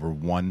 They have over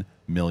 1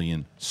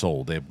 million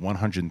sold. They have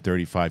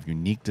 135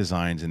 unique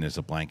designs, and there's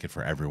a blanket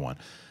for everyone.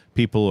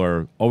 People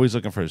are always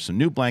looking for some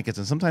new blankets,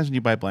 and sometimes when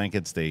you buy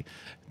blankets, they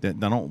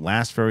don't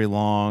last very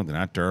long. They're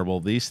not durable.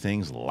 These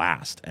things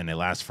last, and they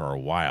last for a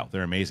while.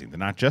 They're amazing. They're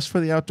not just for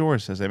the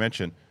outdoors, as I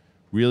mentioned.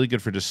 Really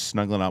good for just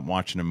snuggling up and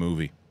watching a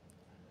movie.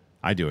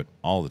 I do it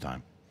all the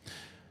time.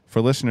 For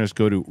listeners,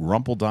 go to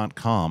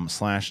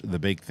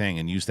rumple.com/thebigthing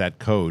and use that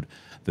code,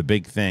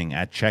 thebigthing,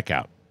 at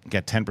checkout.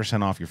 Get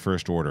 10% off your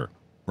first order.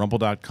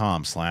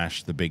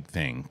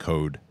 Rumple.com/thebigthing,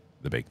 code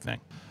thebigthing.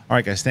 All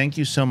right, guys, thank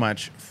you so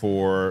much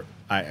for...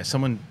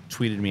 someone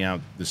tweeted me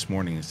out this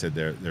morning and said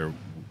their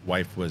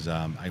wife was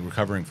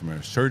recovering from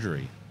her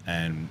surgery,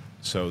 and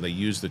so they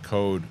used the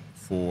code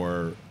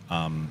for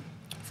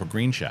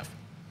Green Chef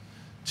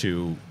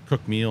to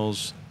cook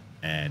meals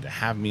and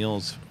have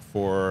meals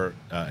for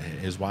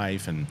his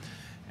wife, and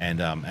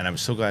I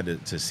was so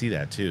glad to see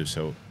that too.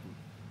 So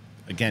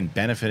again,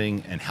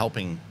 benefiting and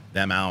helping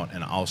them out,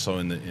 and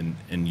also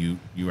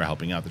you are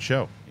helping out the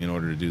show in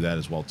order to do that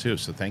as well too.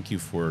 So thank you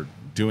for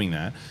doing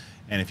that.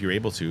 And if you're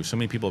able to, so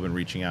many people have been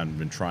reaching out and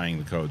been trying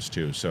the codes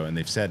too. So, and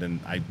they've said, and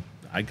I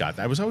got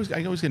that. I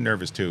always get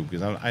nervous too,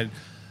 because I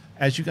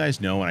as you guys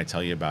know, when I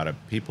tell you about it,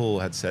 people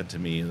had said to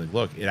me, like,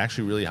 look, it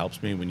actually really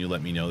helps me when you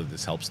let me know that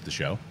this helps the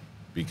show,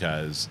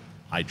 because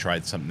I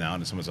tried something out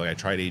and someone's like, I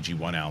tried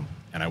AG1 out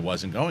and I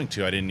wasn't going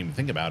to, I didn't even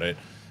think about it,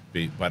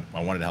 but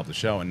I wanted to help the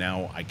show, and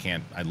now I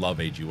can't. I love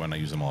AG1. I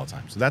use them all the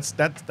time. So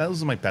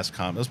those are my best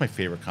comments. Those are my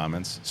favorite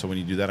comments. So when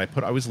you do that, I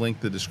always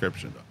link the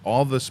description.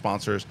 All the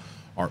sponsors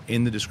are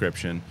in the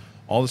description.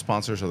 All the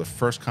sponsors are the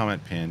first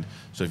comment pinned.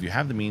 So if you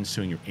have the means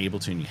to and you're able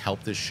to and you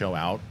help this show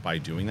out by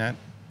doing that,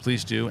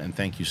 please do, and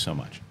thank you so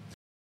much.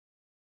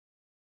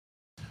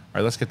 All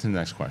right, let's get to the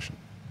next question.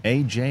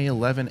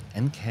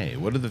 AJ11NK,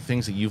 what are the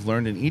things that you've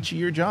learned in each of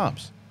your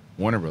jobs?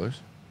 Warner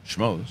Brothers,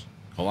 Schmoes,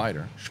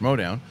 Collider,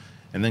 Schmodown,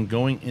 and then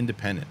going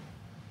independent.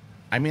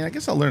 I mean, I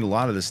guess I learned a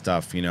lot of this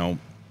stuff, you know.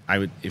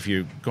 If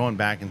you're going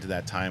back into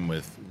that time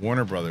with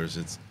Warner Brothers,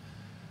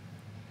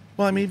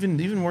 well, I mean,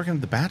 even working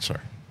at The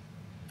Bachelor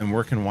and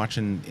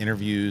watching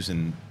interviews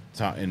and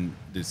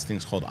there's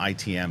things called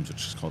ITMs,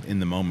 which is called in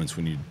the moments,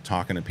 when you're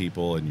talking to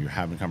people and you're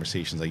having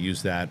conversations. I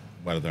use that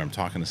whether I'm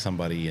talking to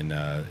somebody in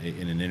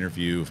an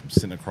interview, if I'm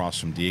sitting across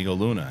from Diego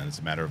Luna, and it's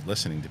a matter of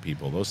listening to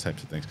people, those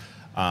types of things.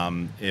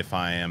 If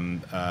I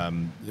am,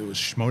 it was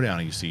Schmodown,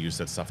 I used to use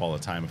that stuff all the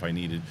time. If I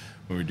needed,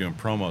 when we were doing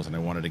promos and I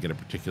wanted to get a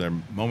particular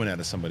moment out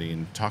of somebody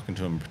and talking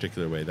to them in a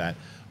particular way, that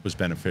was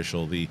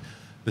beneficial. The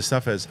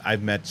stuff is,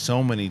 I've met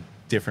so many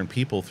different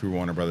people through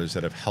Warner Brothers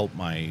that have helped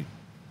my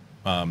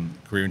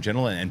career in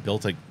general and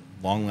built like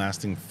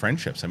long-lasting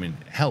friendships. I mean,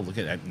 hell, look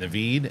at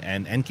Naveed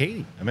and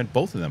Katie. I met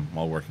both of them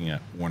while working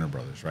at Warner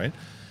Brothers, right?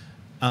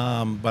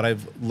 But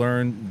I've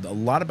learned a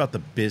lot about the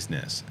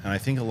business, and I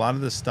think a lot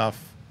of the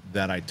stuff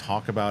that I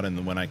talk about,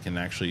 and when I can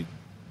actually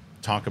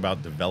talk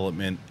about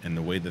development and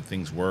the way that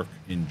things work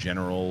in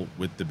general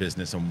with the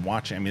business and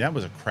watching. I mean, that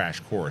was a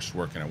crash course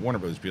working at Warner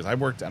Brothers, because I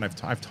worked, and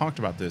I've talked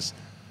about this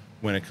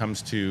when it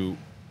comes to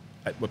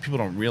what people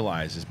don't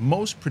realize is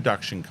most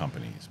production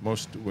companies,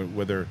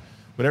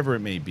 whatever it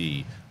may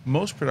be,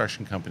 most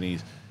production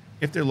companies,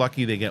 if they're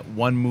lucky, they get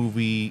one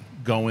movie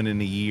going in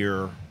a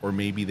year, or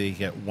maybe they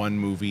get one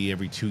movie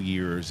every 2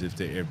 years,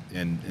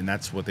 and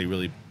that's what they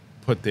really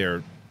put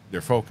their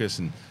focus.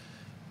 And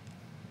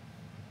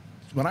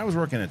when I was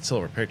working at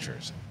Silver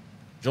Pictures,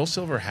 Joel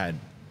Silver had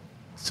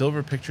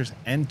Silver Pictures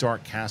and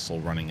Dark Castle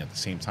running at the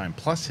same time.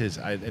 Plus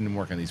I didn't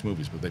work on these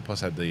movies, but they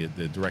plus had the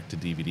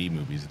direct-to-DVD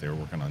movies that they were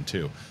working on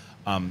too.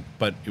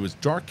 But it was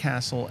Dark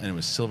Castle and it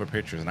was Silver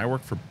Pictures, and I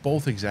worked for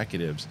both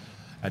executives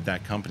at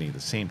that company at the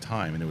same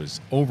time, and it was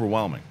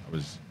overwhelming. I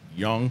was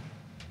young,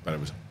 but it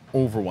was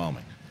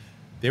overwhelming.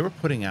 They were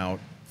putting out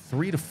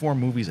 3 to 4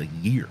 movies a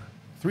year,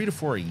 3 to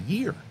 4 a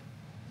year,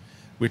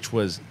 which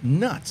was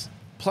nuts.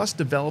 Plus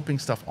developing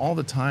stuff all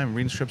the time,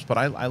 reading scripts. But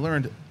I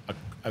learned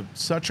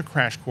such a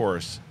crash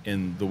course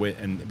in the way,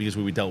 and because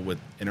we dealt with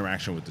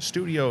interaction with the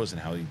studios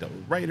and how you dealt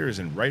with writers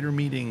and writer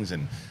meetings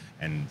and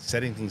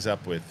setting things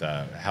up with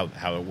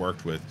how it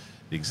worked with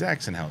the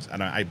execs and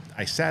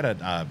I sat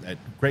at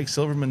Greg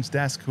Silverman's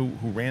desk, who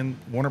ran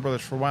Warner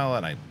Brothers for a while,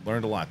 and I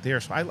learned a lot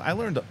there. So I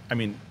learned, I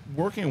mean,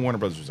 working at Warner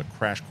Brothers was a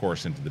crash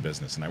course into the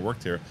business, and I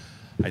worked there.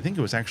 I think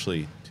it was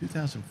actually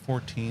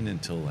 2014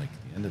 until like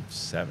the end of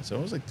 7. So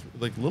it was like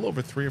a little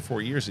over 3 or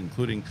 4 years,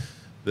 including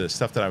the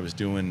stuff that I was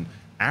doing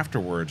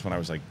afterwards when I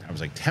was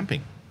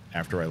temping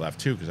after I left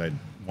too, because I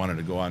wanted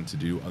to go on to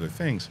do other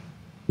things.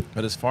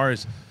 But as far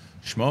as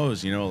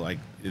Schmoes, you know, like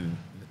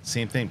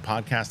same thing,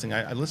 podcasting.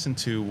 I listened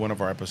to one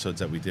of our episodes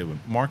that we did with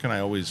Mark, and I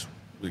always,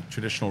 like,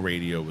 traditional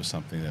radio was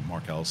something that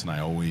Mark Ellis and I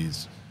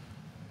always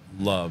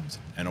loved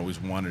and always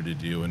wanted to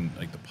do. And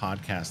like the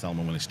podcast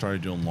element, when they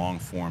started doing long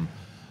form,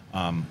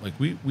 like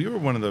we were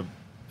one of the,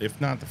 if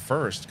not the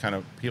first kind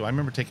of people. I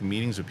remember taking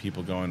meetings with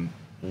people going,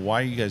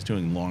 why are you guys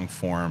doing long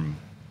form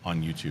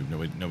on YouTube?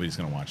 Nobody's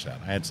going to watch that.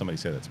 I had somebody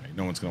say that to me.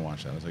 No one's going to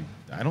watch that. I was like,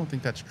 I don't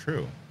think that's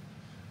true.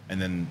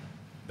 And then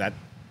that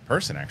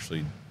person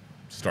actually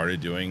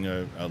started doing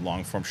a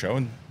long form show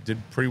and did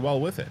pretty well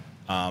with it.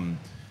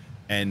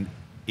 And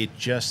it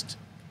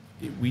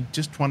we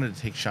just wanted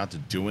to take shots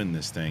at doing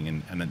this thing,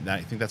 and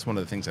I think that's one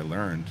of the things I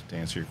learned, to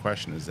answer your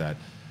question, is that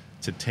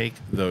to take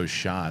those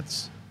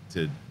shots,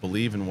 to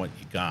believe in what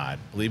you got,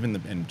 believe in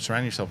and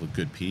surround yourself with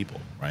good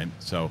people, right?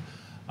 So,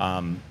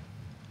 and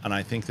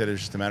I think that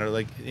it's just a matter of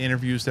like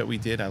interviews that we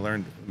did. I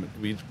learned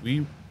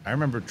I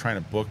remember trying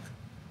to book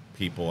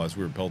people as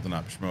we were building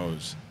up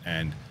Schmoes,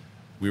 and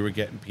we were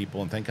getting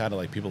people, and thank God,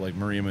 like people like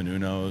Maria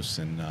Menounos,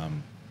 and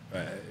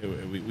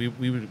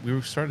we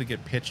were starting to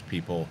get pitched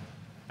people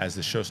as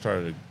the show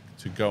started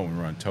to go, and we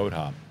were on Toad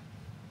Hop.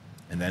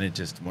 And then it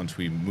just, once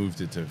we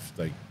moved it to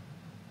like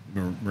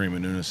Maria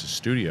Menounos'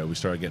 studio, we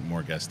started getting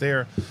more guests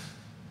there.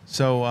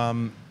 So,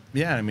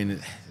 yeah, I mean,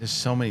 there's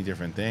so many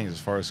different things. As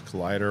far as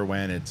Collider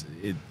went,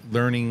 it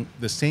learning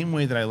the same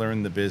way that I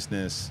learned the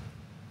business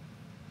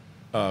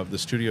of the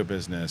studio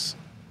business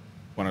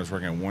when I was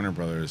working at Warner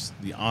Brothers,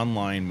 the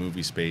online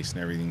movie space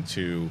and everything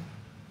too,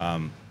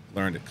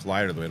 learned at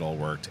Collider the way it all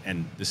worked.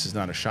 And this is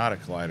not a shot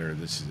at Collider.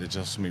 It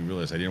just made me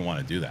realize I didn't want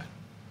to do that.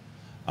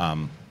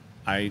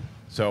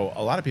 So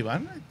a lot of people, I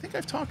think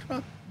I've talked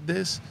about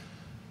this.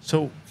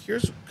 So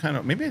here's kind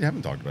of, maybe I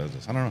haven't talked about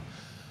this, I don't know.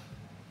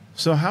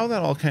 So how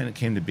that all kind of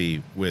came to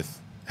be with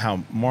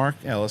how Mark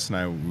Ellis and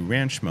I, we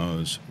ran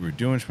Schmoes, we were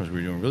doing Schmoes, we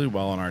were doing really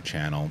well on our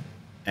channel.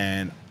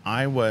 And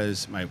I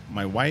was, my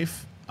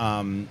wife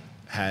we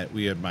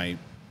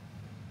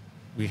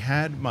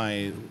had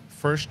my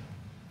first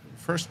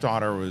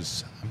daughter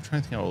was, I'm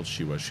trying to think how old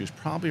she was. She was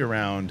probably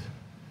around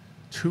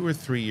 2 or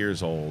 3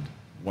 years old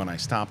when I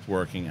stopped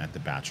working at The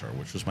Bachelor,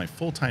 which was my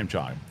full-time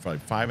job for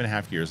like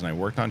 5.5 years. And I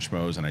worked on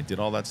Schmoes, and I did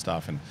all that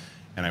stuff. And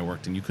I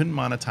worked, and you couldn't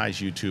monetize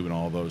YouTube and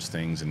all those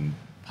things, and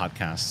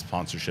podcast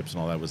sponsorships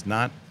and all that was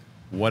not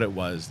what it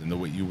was, and the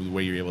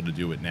way you're able to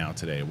do it now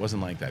today. It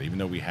wasn't like that, even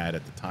though we had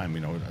at the time,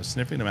 a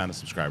significant amount of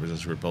subscribers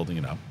as we were building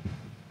it up.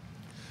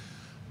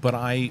 But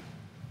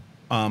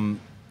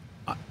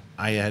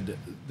they had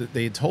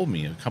told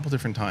me a couple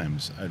different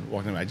times.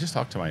 I just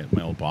talked to my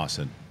old boss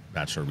at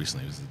Bachelor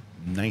recently. He was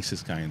the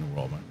nicest guy in the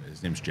world.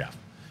 His name's Jeff,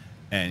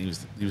 and he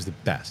was the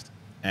best.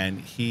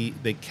 And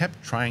they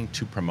kept trying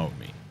to promote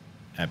me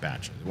at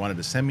Bachelor. They wanted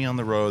to send me on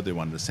the road. They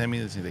wanted to send me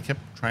this. They kept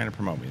trying to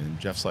promote me. And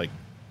Jeff's like,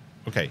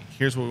 okay,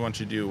 here's what we want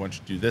you to do. We want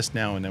you to do this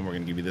now, and then we're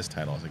going to give you this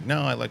title. I was like,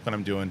 no, I like what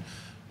I'm doing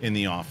in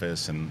the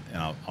office, and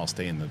I'll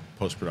stay in the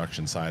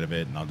post-production side of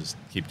it, and I'll just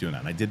keep doing that.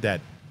 And I did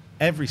that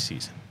every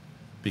season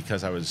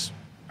because I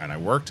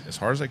worked as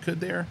hard as I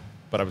could there,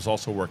 but I was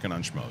also working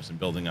on Schmoes and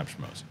building up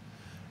Schmoes.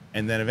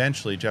 And then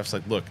eventually Jeff's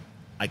like, look,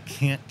 I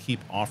can't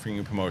keep offering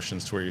you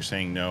promotions to where you're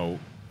saying no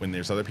when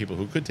there's other people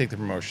who could take the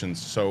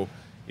promotions. So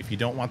if you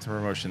don't want the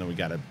promotion, then we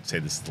got to say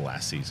this is the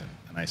last season.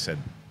 And I said,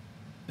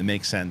 it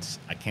makes sense.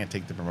 I can't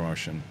take the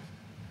promotion.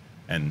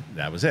 And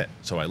that was it.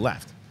 So I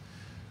left.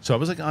 So I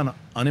was like on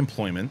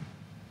unemployment,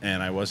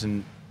 and I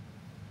wasn't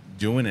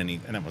doing any,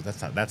 and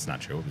that's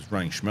not true. I was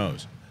running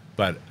Schmoes,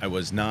 but I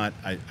was not,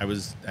 I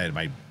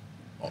had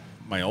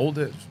my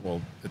oldest,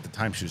 well, at the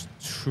time she was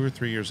 2 or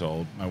 3 years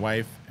old, my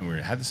wife, and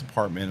we had this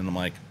apartment, and I'm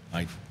like,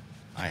 I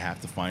have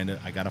to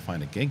I got to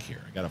find a gig here.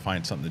 I got to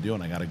find something to do,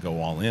 and I got to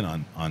go all in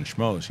on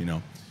Schmoes,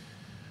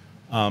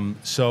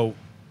 So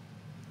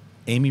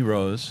Amy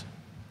Rose,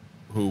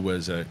 who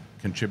was a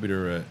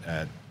contributor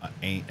at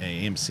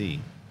AMC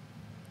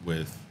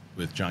with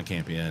John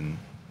Campion,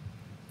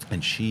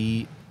 and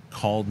she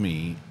called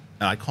me,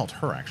 and I called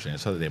her actually. I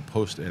saw that they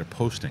had a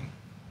posting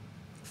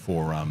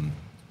for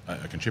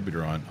a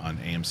contributor on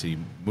AMC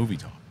Movie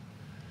Talk.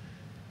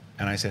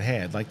 And I said,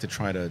 hey, I'd like to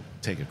try to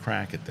take a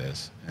crack at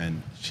this.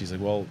 And she's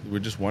like, well, we're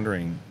just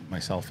wondering,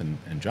 myself and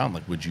John,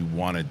 like, would you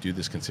want to do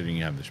this considering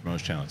you have the Schmoes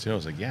channel too? I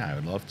was like, yeah, I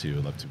would love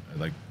to.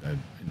 I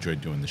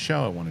enjoyed doing the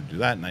show. I wanted to do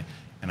that. And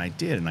I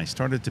did. And I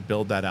started to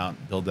build that out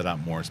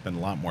more, spend a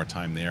lot more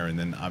time there. And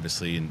then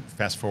obviously, and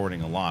fast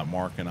forwarding a lot,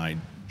 Mark and I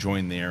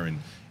joined there. And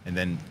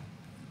then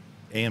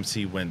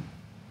AMC went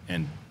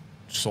and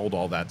sold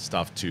all that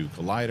stuff to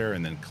Collider.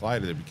 And then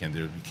Collider,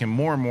 there became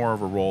more and more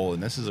of a role.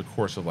 And this is a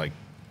course of like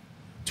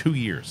 2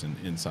 years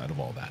inside of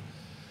all that.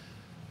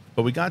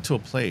 But we got to a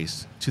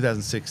place,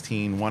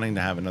 2016, wanting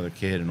to have another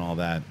kid and all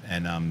that.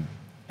 And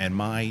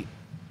Mark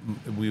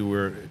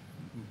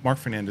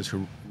Fernandez,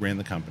 who ran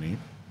the company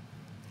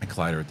at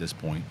Collider at this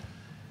point,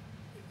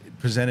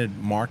 presented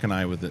Mark and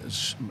I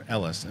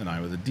Ellis and I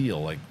with a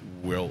deal. Like,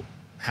 we'll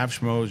have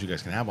Schmoes, you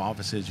guys can have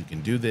offices, you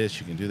can do this,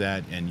 you can do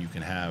that, and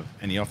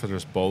he offered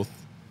us both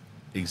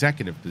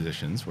executive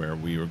positions where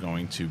we were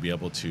going to be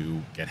able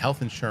to get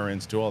health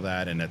insurance, do all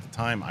that. And at the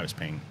time I was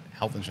paying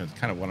health insurance,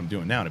 kind of what I'm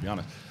doing now, to be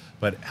honest,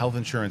 but health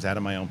insurance out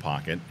of my own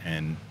pocket.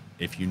 And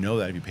if you know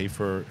that, if you pay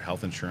for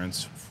health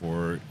insurance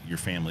for your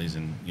families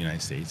in the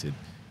United States,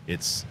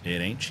 it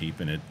ain't cheap,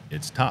 and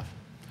it's tough.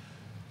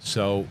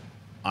 So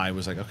I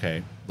was like,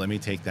 okay, let me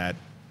take that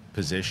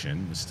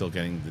position. Was still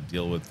getting the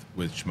deal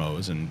with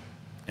Schmoes, and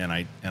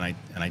I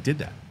did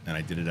that, and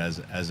I did it as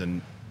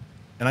an.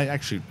 And I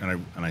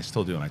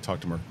still do. And I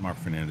talked to Mark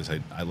Fernandez.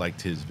 I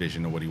liked his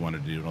vision of what he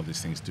wanted to do and all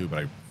these things too.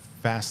 But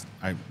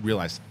I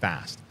realized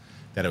fast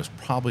that it was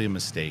probably a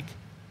mistake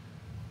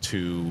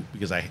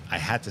because I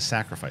had to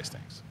sacrifice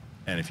things.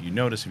 And if you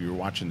notice, if you were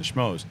watching the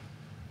schmoes,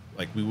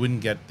 like we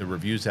wouldn't get the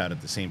reviews out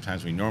at the same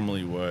times we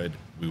normally would.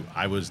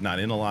 I was not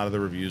in a lot of the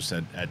reviews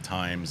at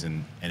times,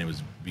 and it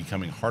was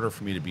becoming harder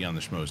for me to be on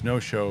the Schmoes No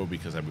Show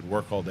because I would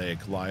work all day at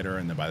Collider,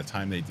 and then by the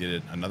time they did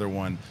it, another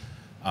one,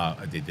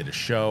 they did a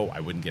show, I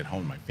wouldn't get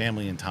home to my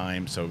family in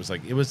time. So it was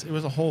like it was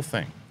a whole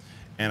thing.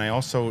 And I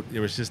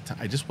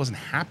just wasn't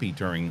happy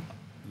during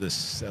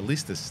this, at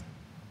least this.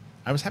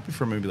 I was happy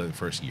for maybe like the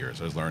first year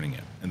as I was learning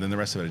it, and then the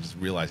rest of it, I just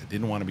realized I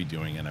didn't want to be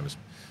doing it.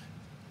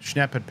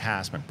 Schnepp had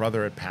passed, my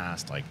brother had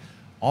passed, like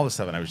all this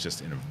stuff, and I was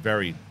just in a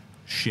very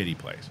shitty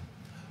place.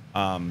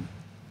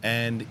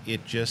 And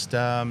it just,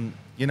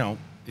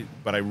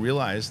 but I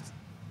realized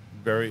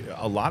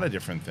a lot of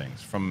different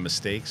things, from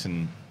mistakes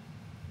and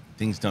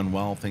things done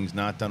well, things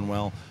not done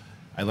well.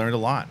 I learned a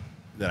lot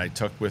that I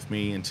took with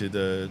me into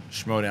the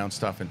Schmodown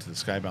stuff, into the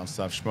Skybound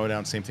stuff.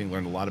 Schmodown, same thing,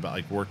 learned a lot about,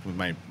 like, worked with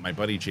my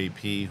buddy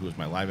JP, who was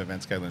my live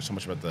events guy. I learned so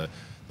much about the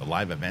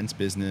live events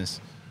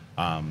business,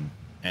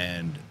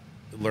 and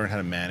learned how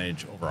to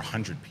manage over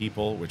 100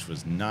 people, which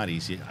was not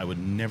easy. I would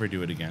never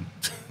do it again.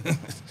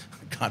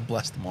 God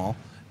bless them all.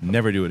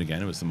 Never do it again.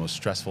 It was the most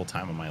stressful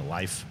time of my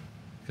life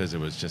because it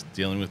was just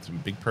dealing with some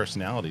big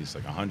personalities,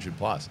 like 100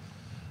 plus.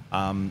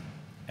 And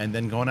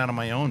then going out on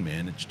my own,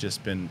 man,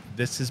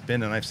 this has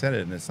been, and I've said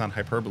it, and it's not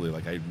hyperbole,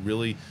 like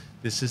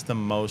this is the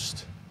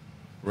most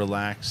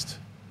relaxed,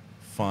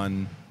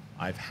 fun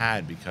I've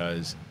had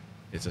because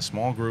it's a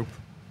small group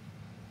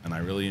and I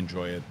really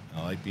enjoy it.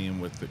 I like being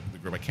with the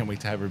group. I can't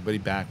wait to have everybody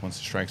back once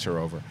the strikes are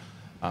over.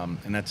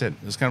 And that's it.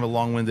 It's kind of a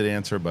long-winded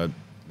answer, but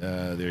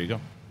there you go.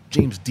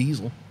 James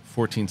Diesel,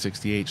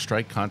 1468,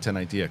 strike content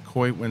idea.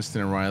 Coy,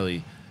 Winston, and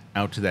Riley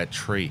out to that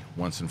tree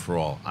once and for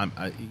all.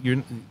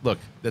 Look,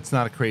 that's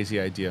not a crazy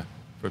idea.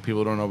 For people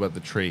who don't know about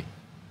the tree,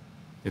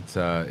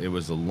 it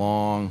was a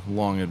long,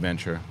 long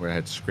adventure where I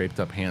had scraped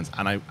up hands,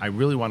 and I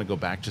really want to go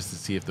back just to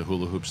see if the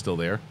hula hoop's still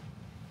there.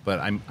 But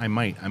I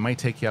might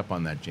take you up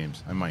on that,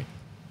 James. I might.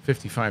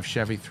 55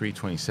 Chevy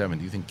 327.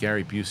 Do you think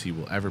Gary Busey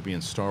will ever be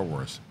in Star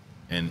Wars?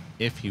 And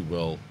if he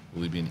will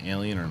he be an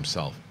alien or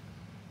himself?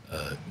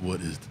 What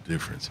is the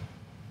difference?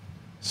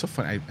 So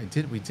funny.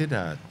 We did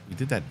that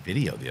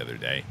video the other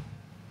day,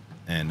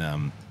 and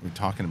we're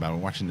talking about, we're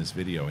watching this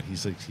video, and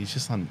he's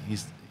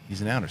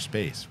in outer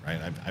space,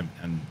 right?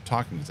 I'm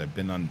talking because I've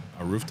been on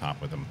a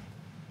rooftop with him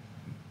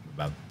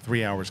about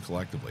 3 hours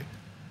collectively,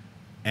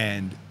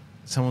 and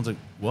someone's like,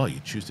 "Well,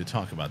 you choose to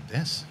talk about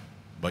this,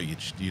 but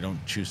you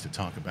don't choose to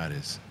talk about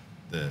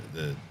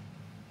the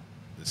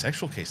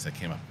sexual case that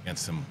came up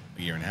against him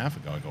a year and a half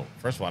ago." I go,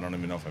 first of all, I don't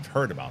even know if I've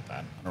heard about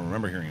that. I don't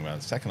remember hearing about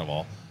it. Second of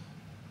all,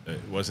 it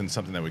wasn't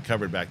something that we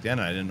covered back then,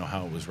 and I didn't know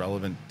how it was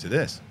relevant to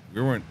this.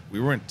 We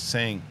weren't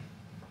saying,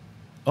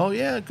 "Oh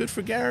yeah, good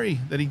for Gary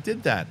that he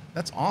did that.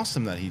 That's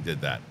awesome that he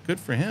did that.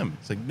 Good for him."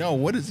 It's like, no,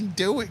 what is he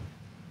doing?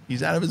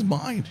 He's out of his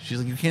mind. She's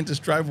like, "You can't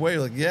just drive away."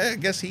 Like, yeah, I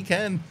guess he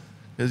can,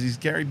 because he's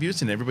Gary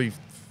Busey. Everybody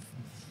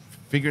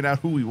figured out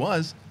who he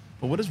was.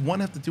 But what does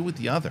one have to do with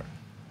the other?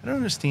 I don't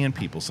understand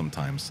people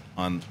sometimes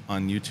on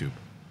YouTube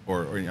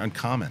or on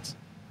comments.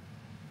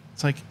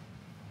 It's like,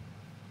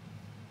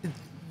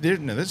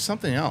 there's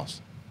something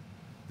else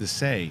to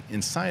say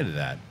inside of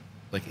that.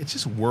 Like, it's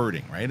just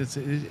wording, right? It's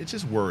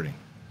just wording.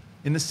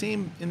 In the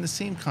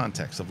same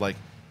context of, like,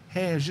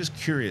 hey, I was just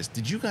curious,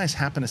 did you guys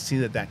happen to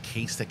see that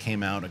case that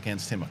came out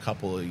against him a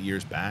couple of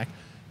years back?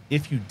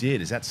 If you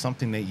did, is that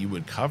something that you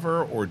would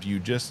cover, or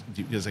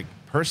because, like,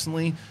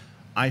 personally,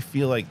 I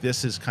feel like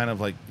this is kind of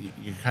like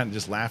you're kind of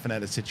just laughing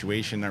at a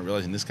situation, not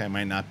realizing this guy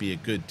might not be a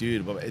good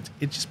dude, but it's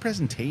just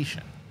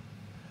presentation.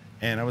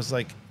 And I was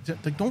like,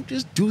 don't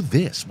just do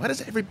this. Why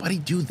does everybody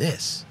do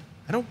this?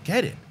 I don't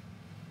get it.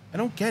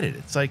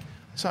 It's like,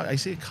 I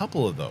see a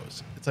couple of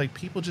those. It's like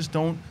people just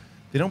don't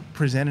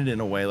present it in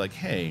a way like,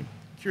 hey,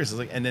 curious. It's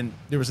like, and then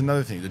there was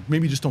another thing that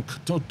maybe just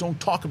don't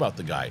talk about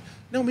the guy.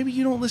 No, maybe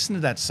you don't listen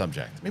to that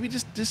subject. Maybe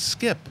just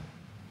skip.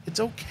 It's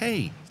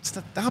okay.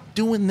 Stop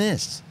doing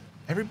this.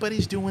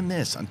 Everybody's doing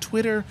this on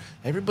Twitter.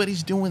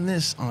 Everybody's doing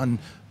this on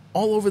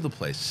all over the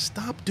place.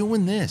 Stop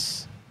doing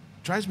this.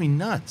 It drives me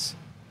nuts.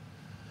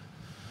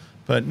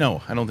 But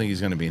no, I don't think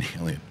he's going to be an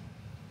alien.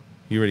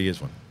 He already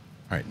is one.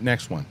 All right,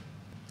 next one.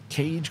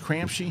 Cage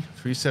Crampshy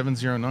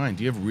 3709.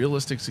 Do you have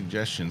realistic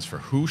suggestions for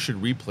who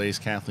should replace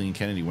Kathleen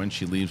Kennedy when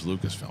she leaves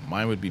Lucasfilm?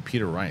 Mine would be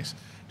Peter Rice.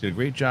 Did a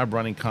great job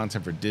running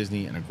content for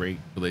Disney and a great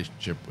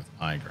relationship with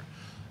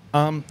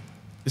Iger.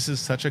 This is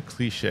such a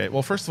cliche.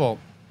 Well, first of all,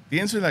 the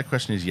answer to that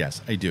question is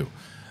yes, I do.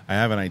 I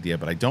have an idea,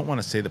 but I don't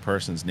want to say the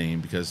person's name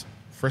because,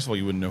 first of all,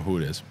 you wouldn't know who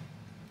it is.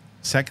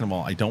 Second of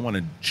all, I don't want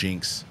to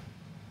jinx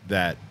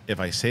that if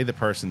I say the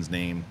person's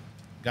name,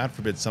 God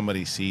forbid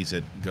somebody sees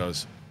it and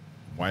goes,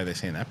 why are they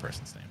saying that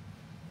person's name?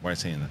 Why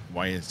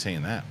are you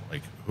saying that?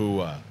 Like,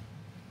 who, and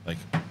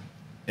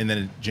then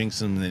it jinxes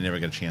them and they never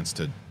get a chance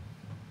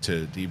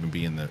to even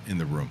be in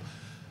the room.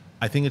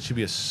 I think it should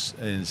be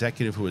an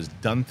executive who has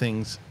done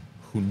things,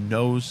 who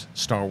knows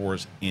Star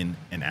Wars in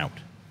and out.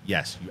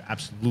 Yes, you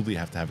absolutely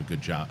have to have a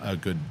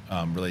good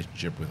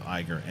relationship with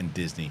Iger and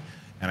Disney,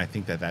 And I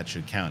think that that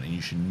should count, and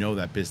you should know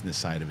that business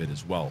side of it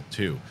as well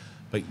too.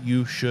 But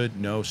you should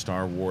know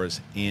Star Wars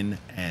in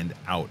and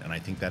out, and I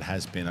think that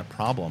has been a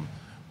problem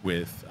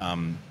with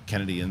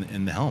Kennedy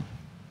in the helm.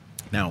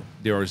 Now,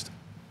 there's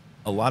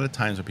a lot of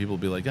times where people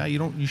will be like,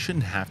 you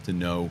shouldn't have to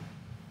know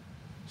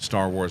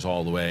Star Wars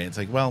all the way. It's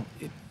like, well,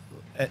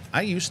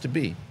 I used to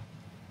be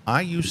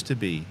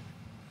the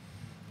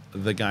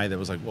guy that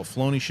was like, well,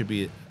 Filoni should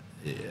be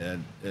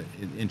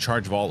in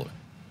charge of all of it.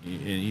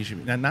 He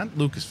should be, not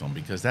Lucasfilm,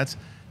 because I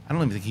don't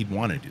even think he'd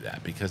want to do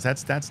that, because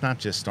that's not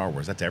just Star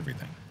Wars, that's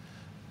everything.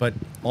 But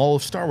all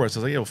of Star Wars, I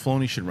was like, yeah, well,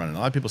 Filoni should run it. A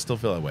lot of people still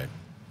feel that way.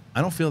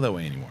 I don't feel that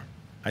way anymore.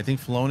 I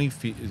think Filoni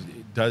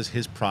does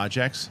his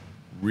projects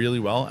really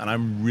well, and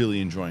I'm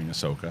really enjoying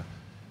Ahsoka,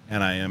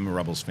 and I am a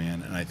Rebels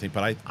fan, and I think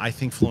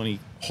Filoni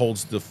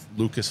holds the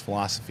Lucas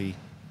philosophy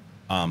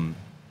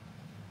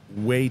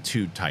way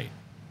too tight,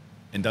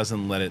 and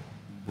doesn't let it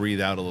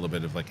breathe out a little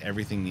bit of like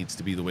everything needs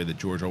to be the way that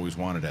George always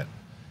wanted it.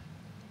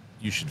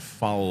 You should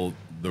follow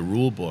the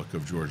rule book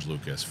of George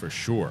Lucas for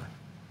sure,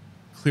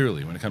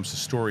 clearly, when it comes to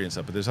story and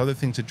stuff. But there's other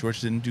things that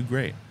George didn't do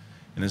great,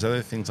 and there's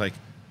other things like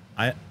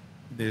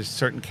there's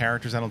certain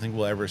characters I don't think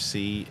we'll ever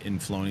see in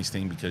Filoni's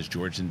thing because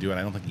George didn't do it.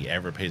 I don't think he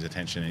ever pays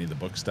attention to any of the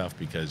book stuff,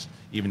 because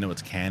even though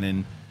it's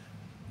canon,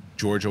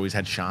 George always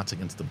had shots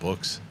against the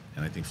books,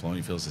 and I think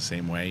Filoni feels the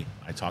same way.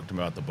 I talked to him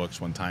about the books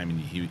one time, and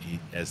he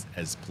as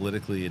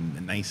politically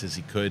and nice as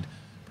he could,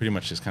 pretty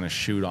much just kind of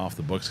shoot off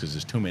the books because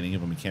there's too many of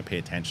them. You can't pay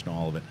attention to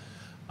all of it.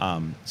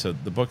 So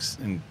the books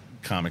and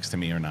comics to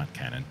me are not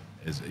canon.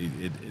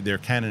 They're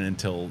canon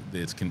until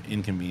it's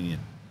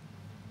inconvenient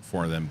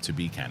for them to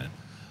be canon.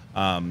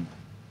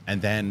 And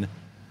then,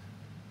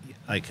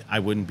 like, I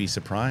wouldn't be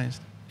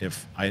surprised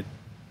if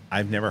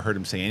I've never heard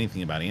him say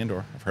anything about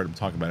Andor. I've heard him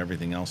talk about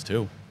everything else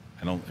too.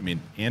 I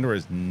mean, Andor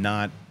is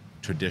not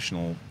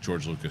traditional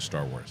George Lucas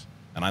Star Wars,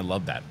 and I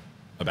love that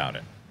about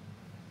it.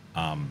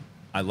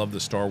 I love the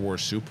Star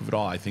Wars soup of it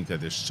all. I think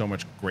that there's so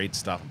much great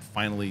stuff. I'm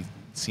finally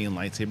seeing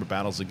lightsaber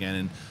battles again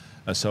in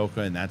Ahsoka,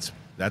 and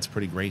that's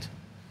pretty great.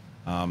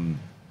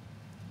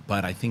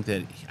 But I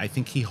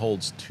think he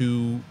holds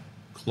too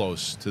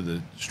close to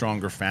the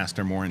stronger,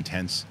 faster, more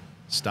intense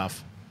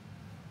stuff,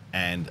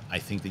 and I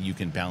think that you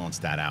can balance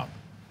that out.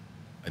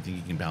 I think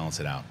you can balance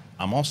it out.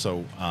 I'm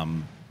also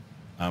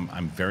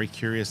I'm very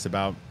curious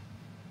about.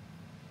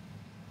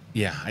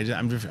 Yeah,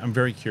 I'm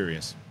very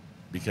curious,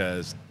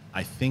 because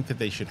I think that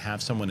they should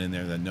have someone in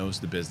there that knows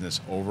the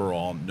business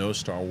overall, knows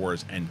Star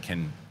Wars, and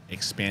can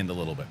expand a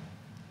little bit.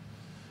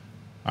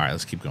 All right,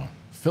 let's keep going.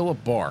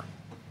 Philip Barr.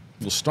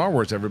 Will Star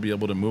Wars ever be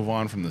able to move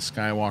on from the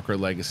Skywalker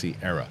legacy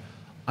era?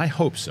 I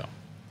hope so.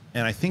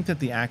 And I think that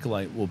the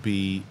Acolyte will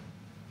be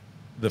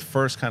the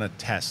first kind of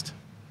test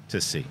to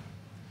see,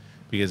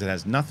 because it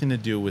has nothing to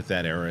do with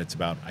that era. It's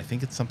about, I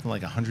think it's something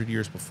like 100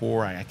 years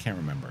before. I can't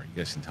remember. You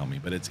guys can tell me,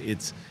 but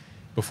it's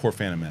before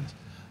Phantom Menace.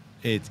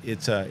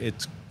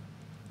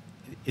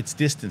 It's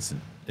distanced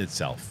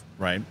itself,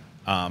 right?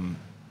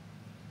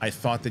 I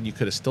thought that you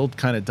could have still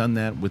kind of done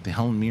that with the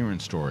Helen Mirren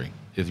story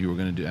if you were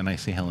going to do, and I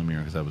say Helen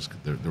Mirren because that was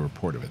the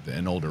report of it,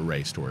 an older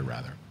Rey story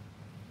rather.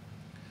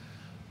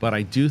 But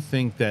I do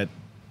think that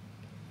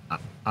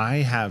I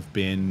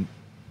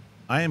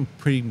am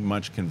pretty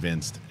much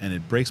convinced, and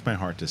it breaks my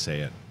heart to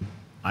say it,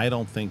 I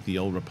don't think the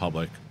Old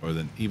Republic,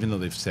 even though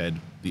they've said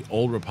the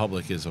Old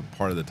Republic is a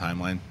part of the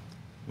timeline,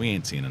 we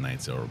ain't seen a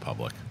Knights of the Old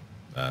Republic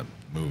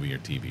movie or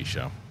TV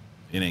show.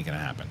 It ain't going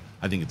to happen.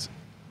 I think it's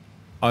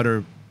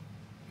utter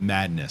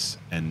madness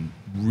and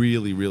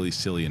really, really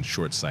silly and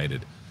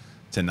short-sighted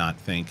to not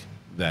think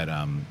that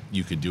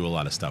you could do a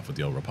lot of stuff with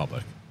the Old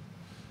Republic.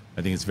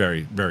 I think it's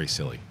very, very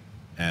silly.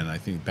 And I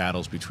think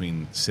battles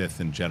between Sith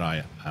and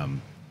Jedi,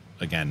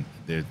 again,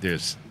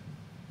 there's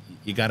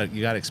you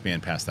gotta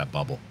expand past that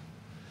bubble.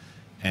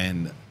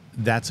 And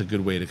that's a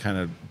good way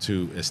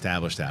to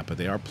establish that. But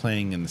they are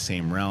playing in the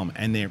same realm,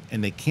 and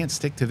they can't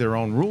stick to their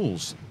own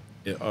rules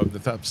of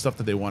the stuff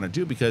that they want to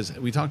do, because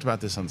we talked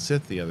about this on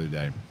Sith the other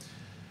day.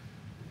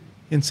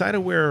 Inside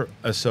of where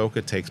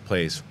Ahsoka takes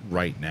place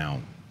right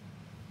now,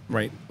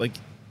 right? Like,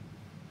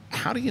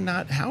 how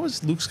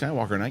is Luke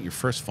Skywalker not your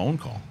first phone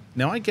call?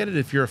 Now, I get it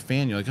if you're a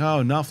fan, you're like, oh,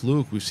 enough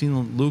Luke, we've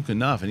seen Luke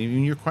enough. And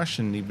even your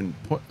question even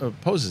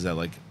poses that,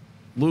 like,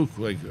 Luke,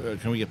 like,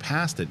 can we get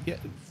past it? Yeah,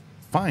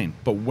 fine.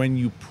 But when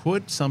you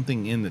put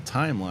something in the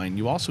timeline,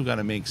 you also got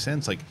to make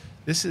sense. Like,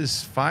 this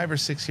is 5 or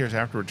 6 years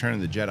after Return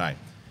of the Jedi.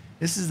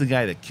 This is the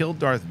guy that killed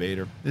Darth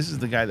Vader. This is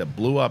the guy that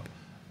blew up,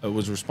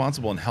 was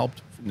responsible and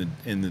helped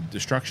in the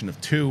destruction of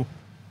 2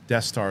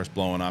 Death Stars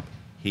blowing up.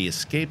 He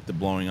escaped the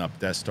blowing up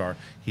Death Star.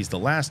 He's the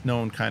last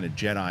known kind of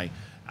Jedi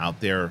out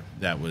there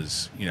that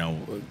was,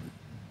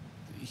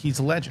 he's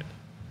a legend.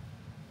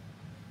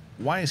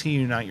 Why is he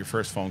not your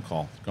first phone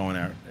call going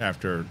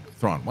after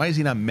Thrawn? Why is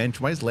he not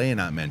mentioned? Why is Leia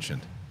not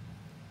mentioned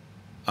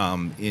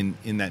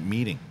in that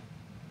meeting?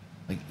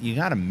 Like, you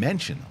got to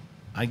mention them.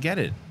 I get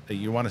it.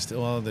 You want us to,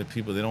 well, the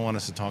people, they don't want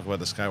us to talk about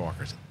the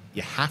Skywalkers.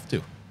 You have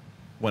to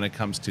when it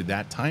comes to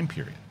that time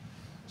period.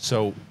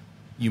 So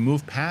you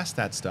move past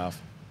that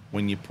stuff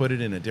when you put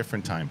it in a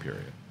different time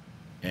period.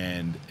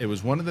 And it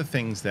was one of the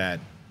things that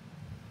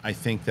I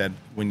think that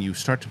when you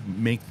start to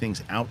make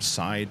things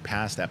outside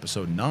past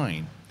episode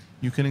 9,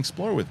 you can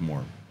explore with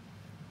more.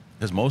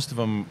 Because most of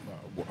them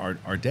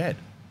are dead.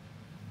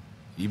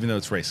 Even though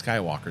it's Rey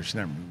Skywalker,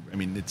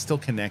 it's still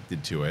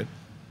connected to it.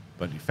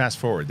 But you fast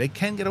forward, they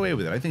can get away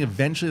with it. I think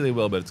eventually they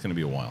will, but it's going to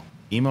be a while.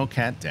 Emo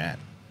Cat Dad.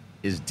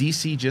 Is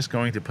DC just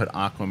going to put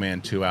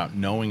Aquaman 2 out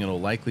knowing it'll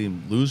likely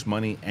lose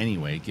money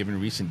anyway, given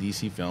recent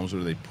DC films, or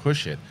do they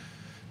push it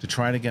to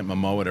try to get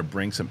Momoa to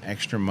bring some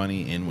extra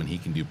money in when he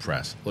can do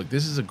press? Look,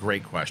 this is a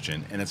great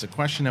question, and it's a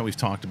question that we've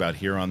talked about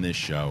here on this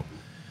show.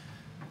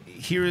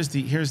 Here's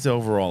the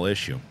overall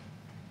issue.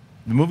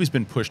 The movie's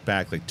been pushed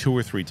back like 2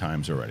 or 3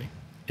 times already.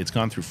 It's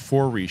gone through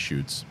 4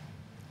 reshoots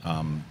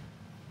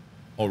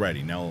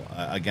already. Now,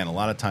 again, a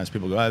lot of times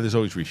people go, there's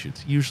always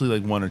reshoots. Usually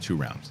like 1 or 2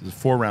 rounds.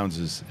 4 rounds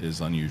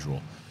is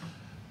unusual.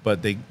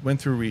 But they went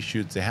through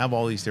reshoots. They have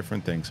all these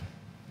different things.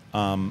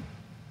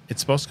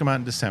 It's supposed to come out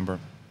in December.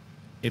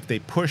 If they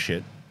push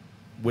it,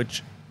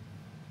 which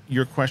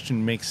your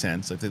question makes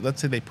sense.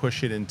 Let's say they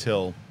push it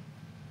until,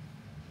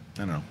 I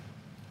don't know,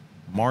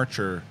 March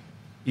or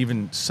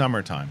even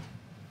summertime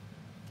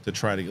to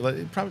try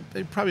to,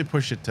 they probably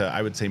push it to,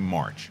 I would say,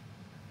 March.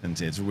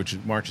 Which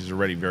March is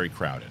already very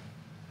crowded.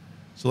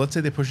 So let's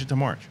say they push it to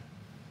March.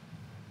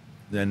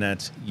 Then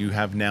you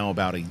have now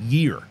about a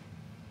year,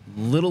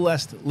 little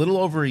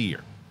over a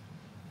year,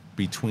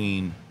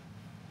 between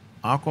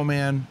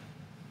Aquaman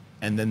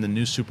and then the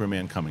new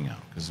Superman coming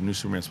out, because the new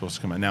Superman is supposed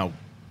to come out now.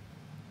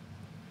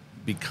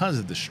 Because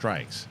of the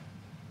strikes,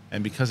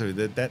 and because of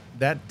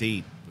that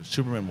date,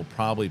 Superman will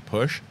probably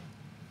push.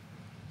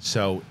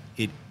 So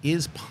it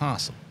is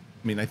possible.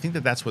 I mean, I think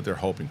that's what they're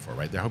hoping for,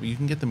 right? They're hoping you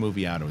can get the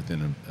movie out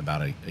within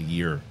about a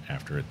year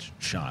after it's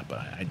shot, but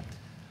I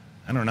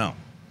don't know.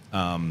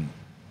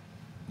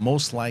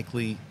 Most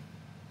likely,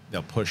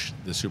 they'll push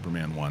the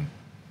Superman one.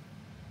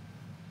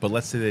 But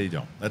let's say they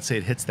don't. Let's say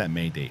it hits that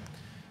May date.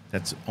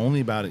 That's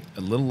only about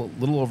a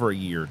little over a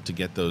year to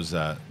get those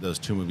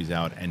 2 movies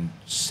out and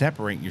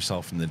separate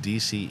yourself from the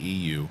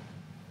DCEU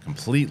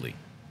completely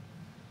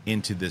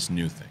into this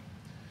new thing.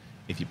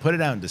 If you put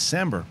it out in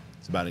December,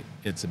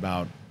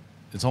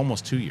 it's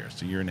almost 2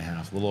 years, a year and a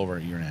half, a little over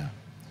a year and a half.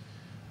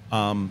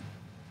 And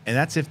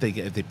that's if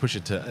they push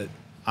it to.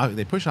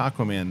 They push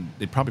Aquaman,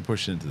 they'd probably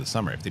push it into the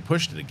summer. If they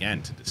pushed it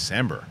again to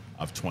December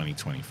of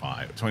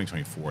 2025,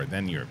 2024,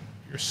 then you're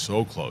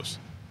so close.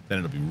 Then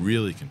it'll be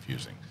really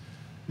confusing.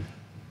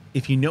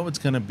 If you know it's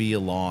going to be a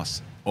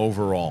loss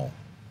overall,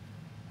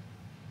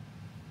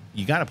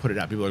 you got to put it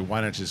out. People are like,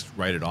 why not just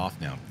write it off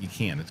now? You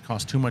can't. It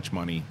costs too much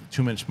money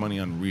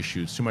on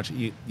reshoots. Too much.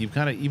 You've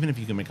got to, even if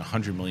you can make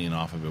 $100 million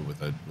off of it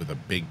with a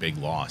big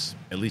loss,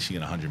 at least you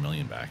get $100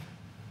 million back.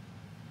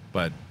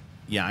 But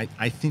yeah,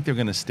 I think they're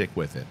going to stick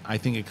with it. I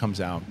think it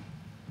comes out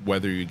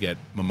whether you get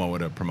Momoa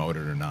to promote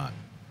it or not.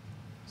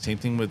 Same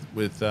thing with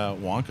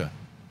Wonka.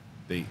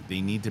 They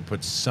need to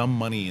put some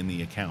money in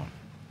the account,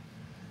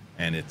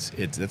 and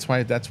that's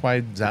why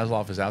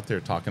Zaslav is out there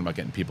talking about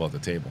getting people at the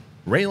table.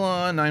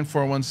 Raylon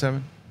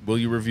 9417, will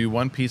you review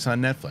One Piece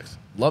on Netflix?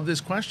 Love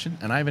this question,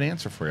 and I have an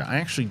answer for you. I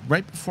actually,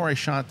 right before I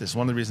shot this,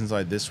 one of the reasons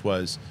why this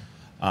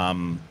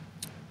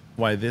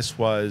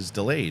was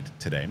delayed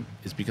today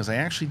is because I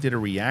actually did a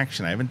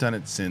reaction. I haven't done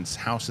it since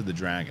House of the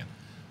Dragon.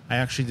 I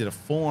actually did a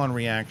full-on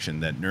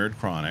reaction that Nerd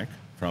Chronic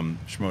from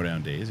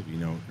Schmodown Days, if you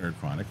know Nerd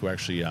Chronic, who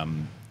actually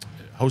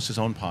hosts his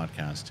own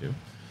podcast too,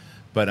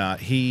 but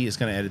he is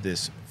going to edit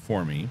this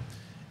for me,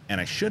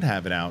 and I should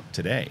have it out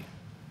today.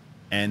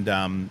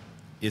 And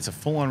it's a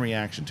full-on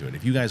reaction to it.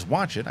 If you guys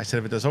watch it, I said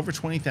if it does over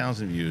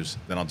 20,000 views,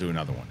 then I'll do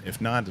another one.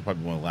 If not, it's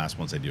probably one of the last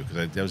ones I do,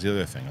 because that was the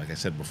other thing. Like I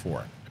said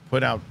before, I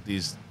put out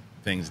these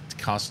things. It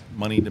costs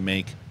money to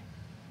make,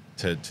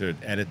 to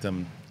edit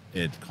them.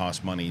 It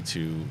costs money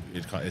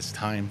it's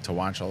time to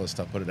watch all this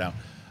stuff, put it out.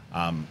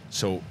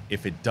 So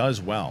if it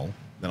does well,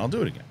 then I'll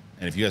do it again.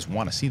 And if you guys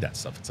want to see that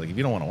stuff, it's like, if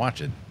you don't want to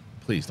watch it,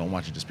 please don't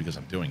watch it just because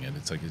I'm doing it.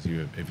 It's like if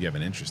you have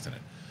an interest in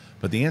it.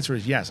 But the answer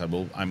is yes, I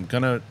will. I'm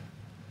gonna,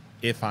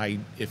 if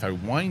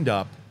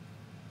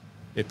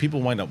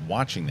people wind up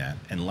watching that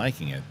and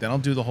liking it, then I'll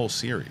do the whole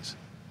series.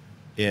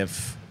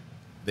 If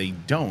they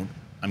don't,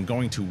 I'm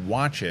going to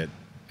watch it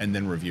and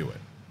then review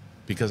it,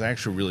 because I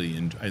actually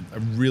really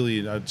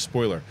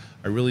spoiler,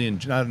 I really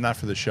not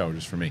for the show,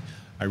 just for me,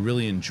 I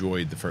really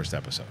enjoyed the first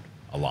episode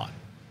a lot.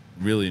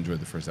 Really enjoyed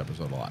the first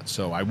episode a lot.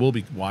 So I will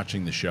be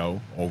watching the show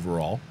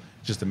overall.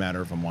 It's just a matter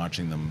of I'm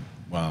watching them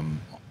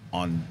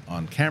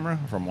on camera,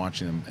 or if I'm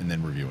watching them and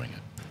then reviewing it.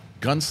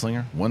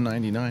 Gunslinger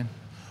 199.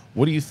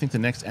 What do you think the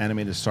next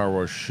animated Star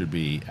Wars should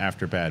be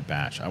after Bad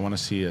Batch? I want to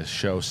see a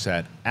show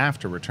set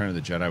after Return of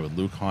the Jedi with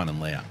Luke, Han,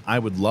 and Leia. I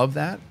would love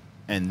that,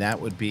 and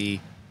that would be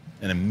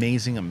an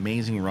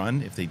amazing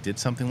run if they did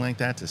something like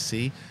that to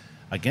see.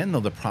 Again, though,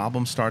 the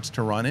problem starts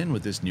to run in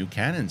with this new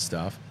canon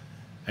stuff.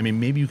 I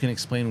mean, maybe you can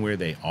explain where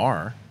they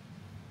are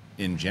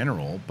in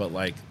general, but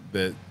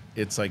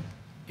it's like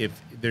if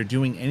they're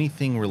doing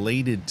anything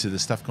related to the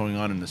stuff going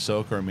on in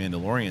Ahsoka or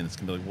Mandalorian, it's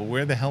going to be like, well,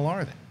 where the hell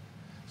are they?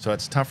 So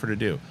it's tougher to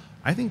do.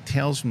 I think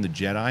Tales from the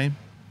Jedi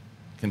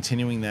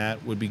continuing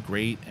that would be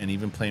great, and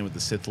even playing with the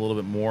Sith a little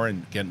bit more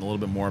and getting a little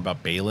bit more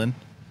about Balin.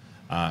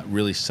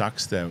 Really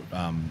sucks that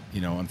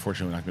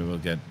unfortunately we're not going to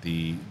be able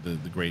to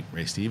get the great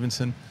Ray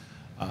Stevenson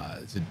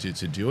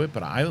to do it.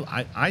 But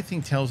I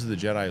think Tales of the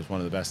Jedi is one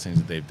of the best things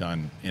that they've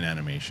done in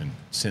animation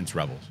since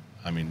Rebels.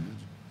 I mean,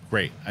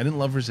 great. I didn't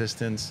love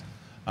Resistance.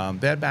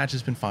 Bad Batch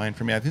has been fine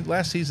for me. I think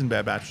last season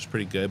Bad Batch was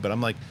pretty good, but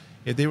I'm like,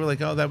 if they were like,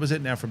 oh, that was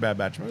it now for Bad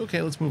Batch, I'm like,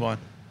 okay, let's move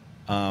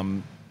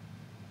on.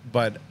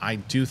 But I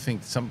do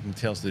think something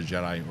Tales of the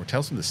Jedi or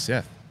Tales of the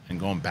Sith and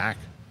going back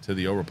to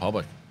the Old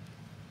Republic,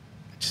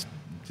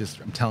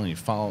 just I'm telling you,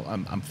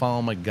 I'm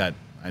following my gut.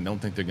 I don't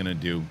think they're going to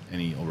do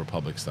any Old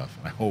Republic stuff.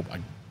 I hope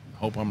I'm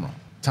wrong.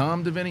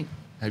 Tom Deviney,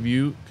 have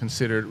you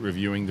considered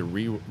reviewing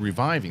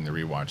reviving the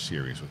rewatch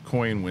series with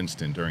Coy and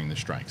Winston during the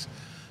strikes?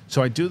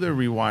 So I do the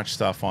rewatch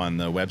stuff on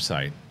the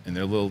website, and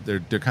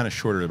they're kind of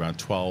shorter, about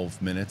 12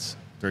 minutes,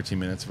 13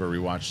 minutes of a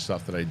rewatch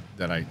stuff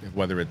that I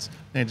whether it's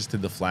I just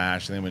did The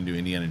Flash, and then I'm going to do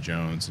Indiana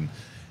Jones, and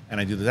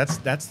I do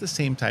that's the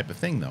same type of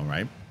thing though,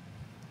 right?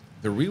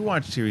 The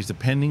rewatch series,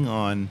 depending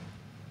on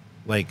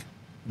like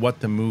what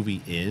the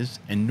movie is,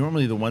 and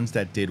normally the ones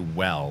that did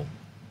well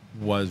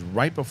was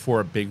right before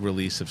a big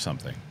release of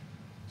something.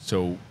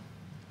 So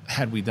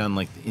had we done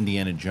like the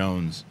Indiana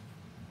Jones,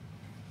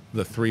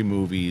 the 3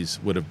 movies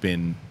would have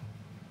been,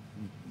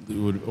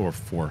 or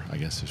 4, I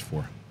guess there's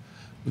 4.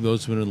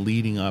 Those would have been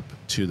leading up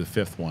to the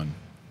 5th one.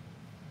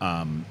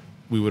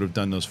 We would have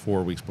done those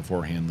 4 weeks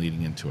beforehand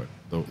leading into it.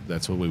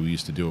 That's the way we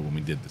used to do it when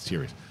we did the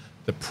series.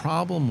 The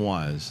problem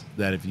was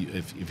that if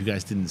you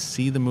guys didn't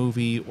see the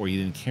movie or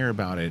you didn't care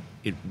about it,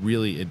 it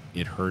really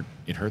hurt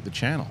the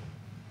channel.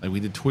 Like we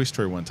did Toy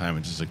Story one time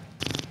and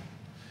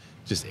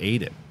just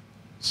ate it.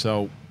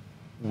 So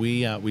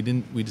we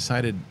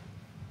decided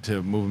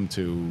to move them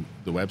to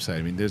the website.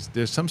 I mean,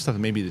 there's some stuff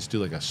that maybe just do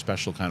like a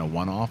special kind of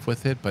one-off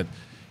with it, but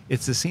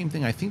it's the same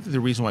thing. I think that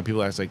the reason why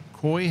people ask, like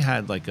Coy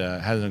had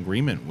an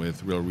agreement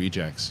with Real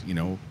Rejects,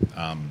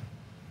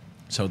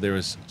 so there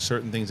was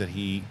certain things that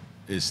he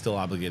is still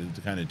obligated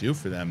to kind of do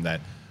for them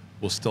that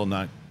will still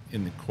not.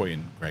 And Coy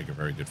and Greg are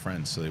very good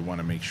friends, so they want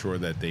to make sure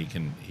that he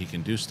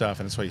can do stuff,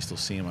 and that's why you still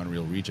see him on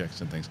Real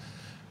Rejects and things.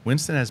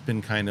 Winston has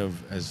been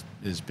has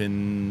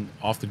been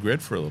off the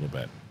grid for a little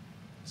bit,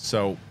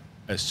 so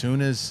as soon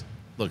as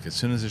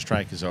the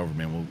strike is over,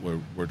 man,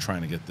 we're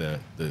trying to get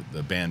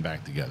the band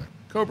back together.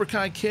 Cobra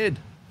Kai Kid,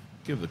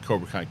 give the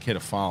Cobra Kai Kid a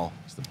follow.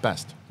 It's the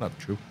best. Not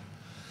true.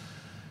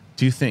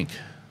 Do you think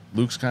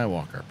Luke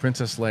Skywalker,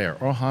 Princess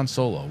Leia, or Han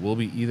Solo will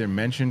be either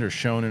mentioned or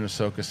shown in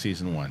Ahsoka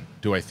Season 1?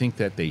 Do I think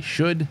that they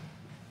should?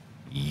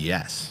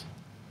 Yes.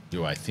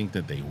 Do I think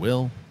that they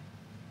will?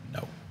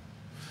 No.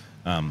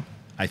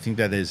 I think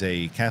that is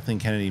a Kathleen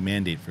Kennedy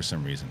mandate for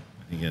some reason.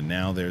 I think that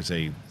now there's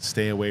a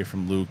stay away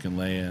from Luke and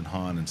Leia and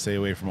Han, and stay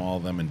away from all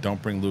of them, and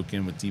don't bring Luke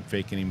in with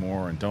deepfake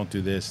anymore, and don't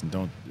do this, and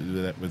don't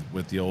do that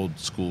with the old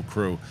school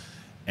crew.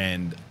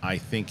 And I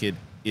think it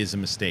is a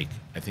mistake.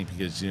 I think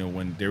because,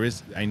 when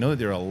I know that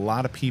there are a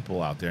lot of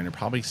people out there, and there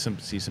probably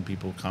see some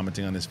people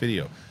commenting on this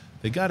video.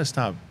 They got to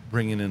stop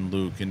bringing in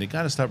Luke, and they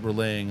got to stop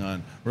relying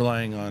on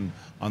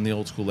the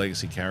old school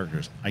legacy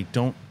characters. I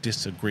don't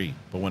disagree,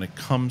 but when it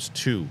comes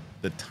to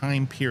the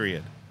time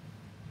period,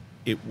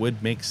 it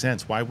would make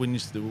sense. Why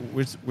wouldn't you?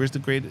 Where's the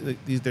great?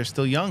 They're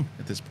still young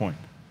at this point.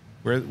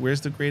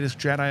 Where's the greatest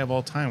Jedi of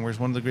all time? Where's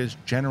one of the greatest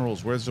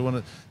generals? Where's the one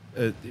of?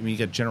 You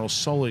got General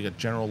Solo, you got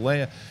General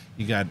Leia,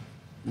 you got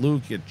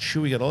Luke, you got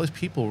Chewie, you got all these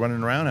people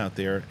running around out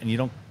there, and you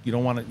don't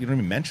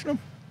even mention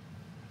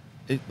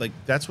them.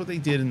 That's what they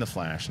did in The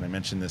Flash, and I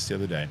mentioned this the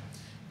other day.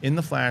 In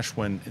The Flash,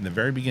 when in the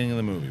very beginning of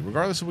the movie,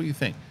 regardless of what you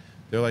think,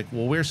 they're like,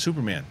 well, where's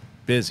Superman?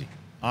 Busy.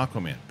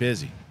 Aquaman,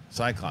 busy.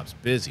 Cyclops,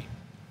 busy.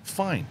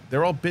 Fine,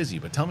 they're all busy,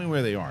 but tell me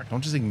where they are.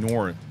 Don't just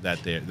ignore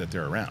that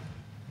they're around.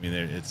 I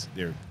mean,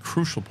 they're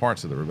crucial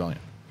parts of the rebellion,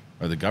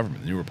 or the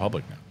government, the New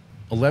Republic now.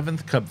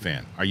 11th Cub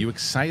fan, are you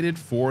excited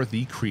for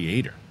the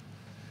creator?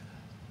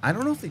 I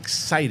don't know if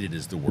excited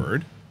is the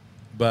word,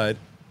 but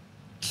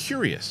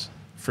curious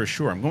for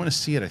sure. I'm going to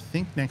see it, I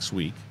think, next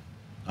week.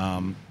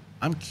 I'm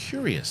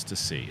curious to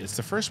see. It's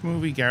the first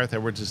movie Gareth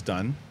Edwards has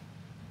done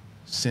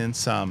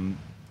since, I don't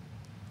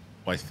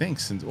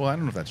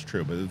know if that's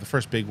true, but the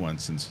first big one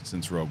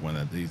since Rogue One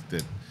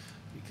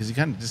because he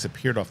kind of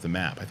disappeared off the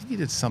map. I think he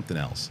did something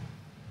else,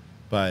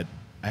 but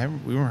we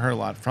haven't heard a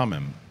lot from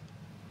him,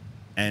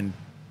 and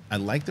I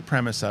like the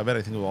premise of it.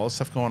 I think with all the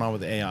stuff going on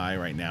with AI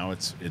right now,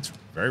 it's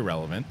very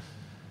relevant.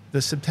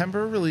 The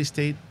September release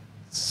date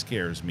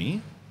scares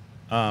me,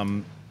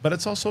 but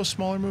it's also a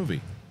smaller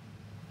movie,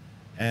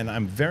 and I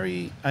am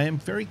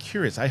very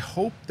curious. I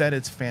hope that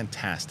it's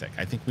fantastic.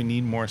 I think we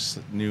need more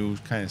new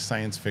kind of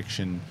science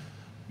fiction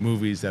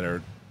movies that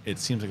are. It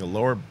seems like a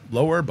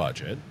lower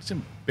budget. It's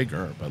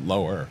bigger, but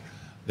lower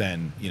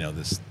than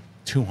this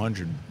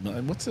 200.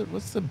 What's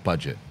the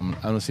budget?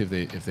 I don't see if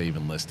they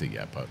even listed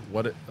yet. But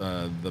what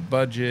the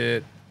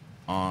budget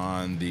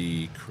on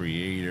the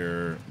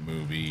Creator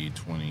movie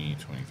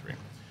 2023?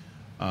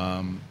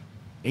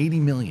 80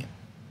 million,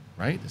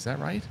 right? Is that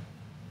right?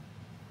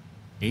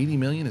 80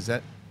 million? Is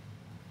that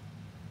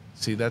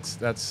See,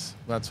 that's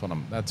what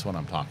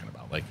I'm talking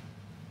about. Like,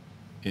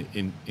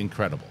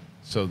 incredible.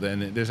 So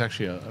then there's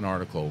actually an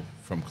article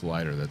from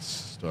Collider that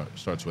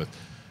starts with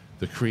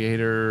the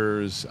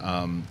creators.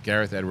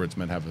 Gareth Edwards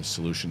might have a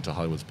solution to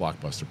Hollywood's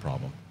blockbuster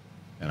problem,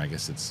 and I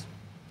guess it's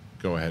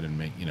go ahead and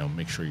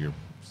make sure you're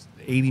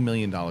 $80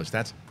 million.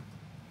 That's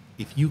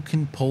if you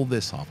can pull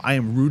this off. I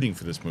am rooting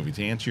for this movie.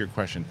 To answer your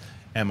question,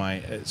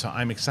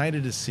 I'm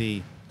excited to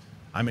see.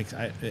 I'm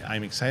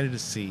excited to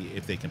see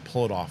if they can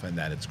pull it off and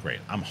that it's great.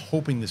 I'm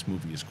hoping this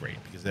movie is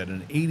great because at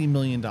an $80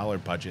 million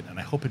budget, and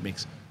I hope it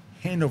makes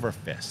hand over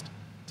fist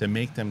to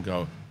make them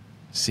go,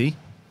 see,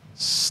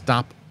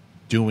 stop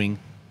doing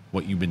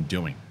what you've been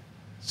doing.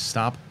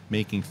 Stop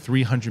making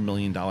 $300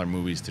 million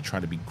movies to try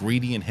to be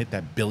greedy and hit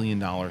that $1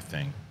 billion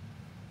thing.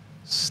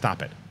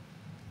 Stop it.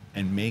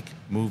 And make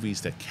movies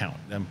that count.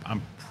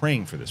 I'm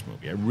praying for this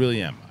movie. I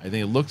really am. I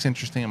think it looks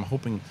interesting. I'm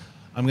hoping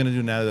I'm going to do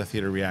another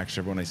theater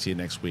reaction when I see it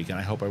next week. And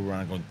I hope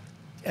everyone going,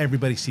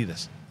 everybody see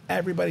this.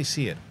 Everybody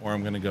see it. Or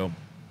I'm going to go,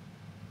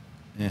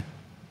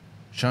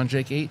 Sean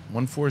Jake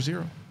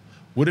 8140.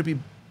 Would it be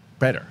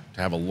better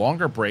to have a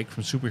longer break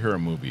from superhero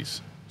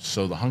movies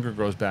so the hunger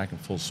grows back in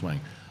full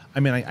swing? I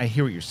mean, I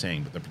hear what you're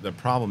saying, but the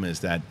problem is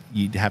that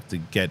you'd have to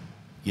get,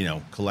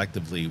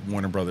 collectively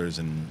Warner Brothers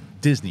and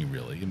Disney,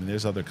 really. I mean,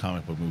 there's other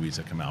comic book movies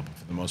that come out, but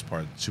for the most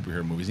part,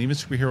 superhero movies, even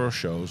superhero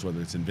shows, whether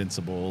it's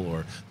Invincible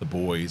or The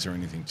Boys or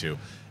anything too,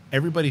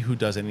 everybody who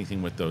does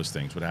anything with those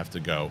things would have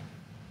to go,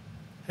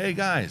 hey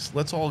guys,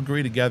 let's all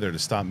agree together to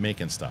stop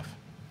making stuff.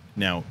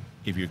 Now,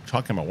 if you're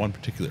talking about one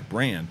particular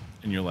brand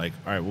and you're like,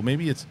 all right, well,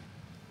 maybe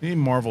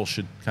Marvel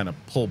should kind of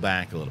pull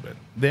back a little bit.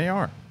 They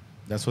are.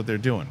 That's what they're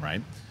doing,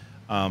 right?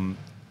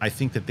 I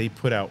think that they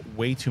put out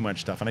way too much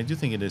stuff, and I do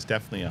think it is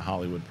definitely a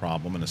Hollywood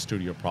problem and a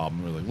studio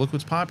problem. We're like, look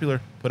what's popular,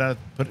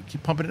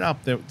 keep pumping it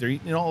up. They're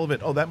eating all of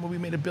it. Oh, that movie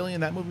made $1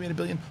 billion. That movie made $1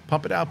 billion.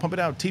 Pump it out.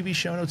 TV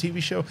show, no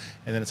TV show,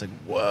 and then it's like,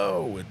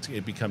 whoa,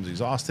 it becomes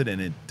exhausted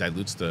and it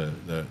dilutes the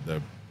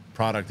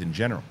product in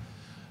general.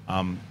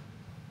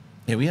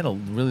 Yeah, we had a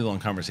really long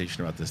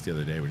conversation about this the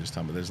other day. We're just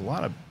talking about there's a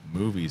lot of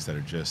movies that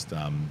are just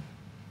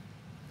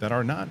that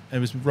are not. It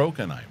was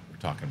Roka and I were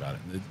talking about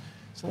it.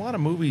 There's a lot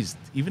of movies,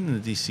 even in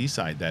the DC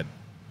side, that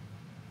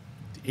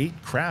ate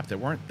crap that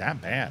weren't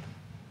that bad.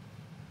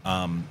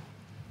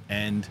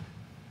 And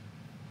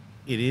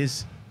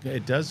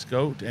it does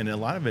go, and a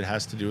lot of it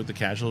has to do with the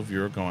casual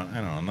viewer going, I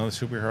don't know, another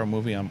superhero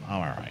movie, I'm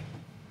all right.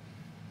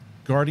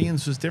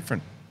 Guardians was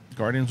different.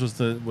 Guardians was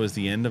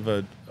the end of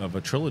a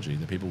trilogy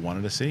that people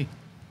wanted to see.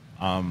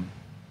 I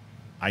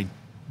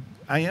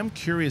am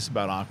curious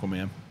about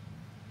Aquaman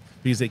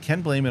because they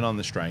can blame it on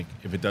the strike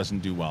if it doesn't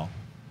do well.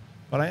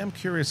 But I am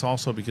curious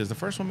also because the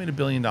first one made $1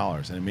 billion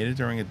and it made it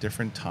during a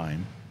different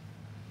time.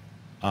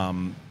 It's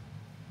not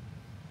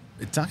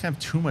going to have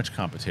too much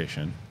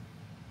competition.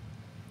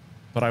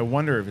 But I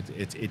wonder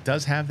if it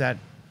does have that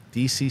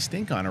DC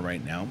stink on it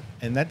right now.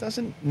 And that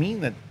doesn't mean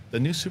that the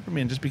new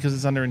Superman, just because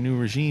it's under a new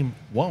regime,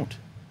 won't.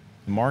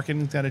 The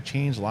marketing's got to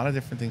change. A lot of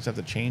different things have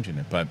to change in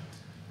it. But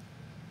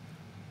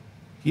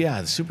yeah,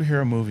 the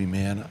superhero movie,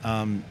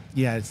 man.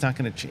 Yeah, it's not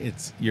going to.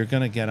 You're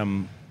going to get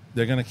them.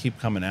 They're going to keep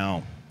coming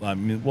out. I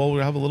mean, well,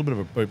 we'll have a little bit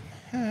of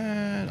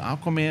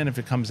Aquaman if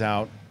it comes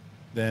out,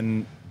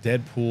 then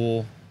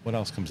Deadpool. What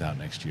else comes out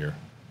next year?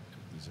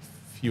 There's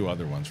a few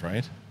other ones,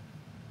 right?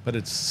 But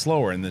it's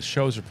slower, and the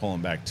shows are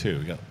pulling back too.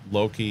 You got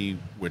Loki,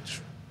 which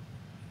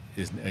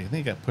is I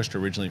think got pushed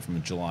originally from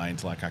July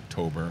into like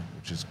October,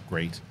 which is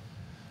great.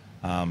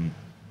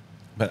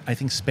 But I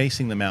think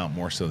spacing them out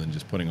more so than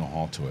just putting a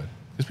halt to it,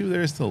 because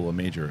there is still a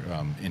major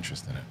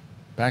interest in it.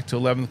 Back to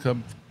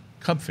 11th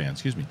Cub fans,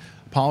 excuse me.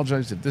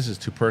 Apologize if this is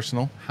too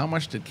personal. How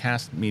much did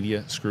Cast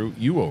Media screw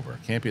you over?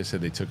 Campia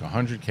said they took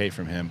 $100K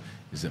from him.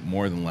 Is it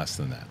more than less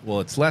than that? Well,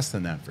 it's less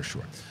than that for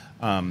sure.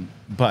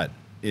 But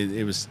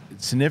it was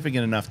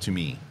significant enough to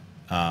me.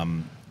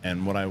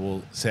 And what I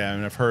will say, I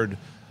mean,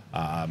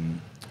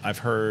 I've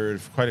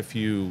heard quite a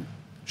few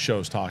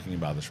shows talking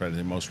about this, right?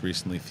 And most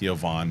recently, Theo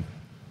Vaughn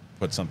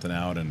put something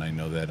out, and I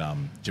know that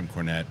Jim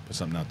Cornette put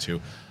something out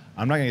too.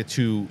 I'm not going to get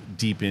too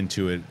deep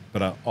into it,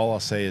 but all I'll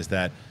say is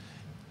that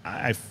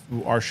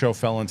our show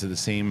fell into the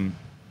same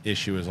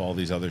issue as all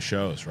these other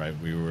shows, right?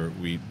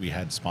 We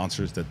had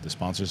sponsors that the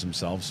sponsors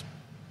themselves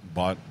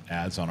bought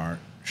ads on our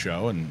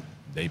show, and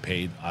they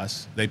paid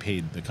us. They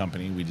paid the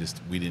company. We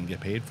didn't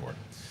get paid for it.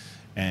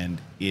 And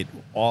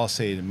all I'll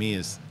say to me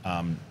is,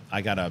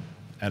 I got out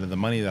of the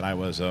money that I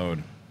was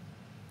owed,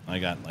 I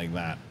got like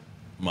that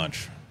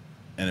much,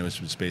 and it was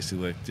just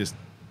basically like, just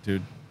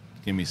dude,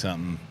 give me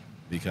something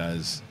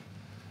because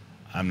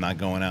I'm not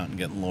going out and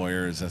getting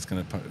lawyers. That's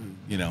going to,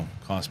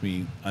 cost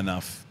me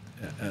enough,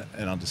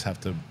 and I'll just have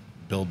to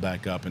build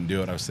back up and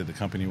do it. I would say the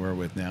company we're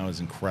with now is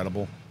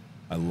incredible.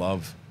 I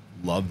love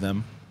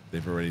them.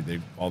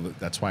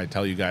 That's why I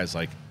tell you guys,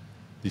 like,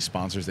 these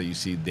sponsors that you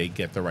see, they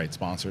get the right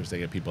sponsors. They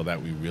get people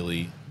that we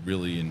really,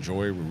 really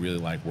enjoy. We really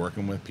like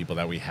working with, people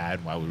that we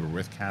had while we were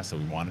with Cast that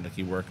we wanted to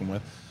keep working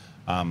with.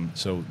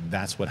 So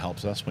that's what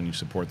helps us when you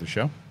support the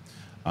show.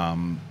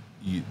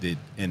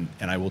 and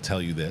I will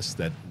tell you this,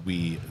 that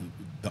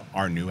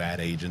our new ad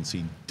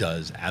agency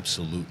does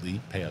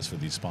absolutely pay us for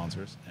these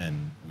sponsors,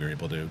 and we're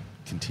able to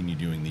continue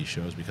doing these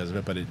shows because of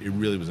it. But it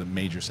really was a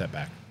major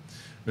setback.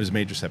 It was a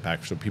major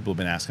setback. So people have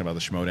been asking about the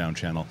Schmodown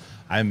channel.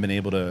 I haven't been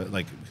able to,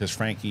 because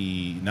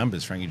Frankie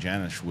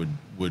Janish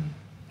would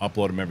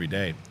upload them every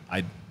day.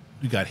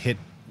 We got hit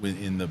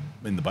in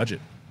the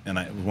budget, and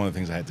it was one of the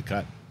things I had to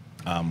cut.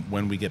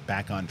 When we get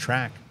back on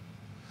track,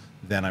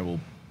 then I will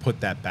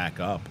put that back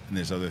up. And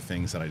there's other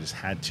things that I just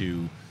had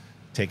to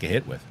take a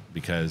hit with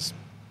because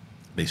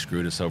they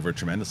screwed us over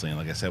tremendously. And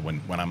like I said,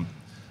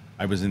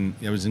 I was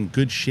in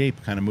good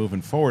shape kind of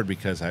moving forward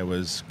because I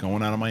was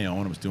going out on my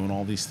own. I was doing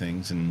all these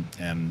things, and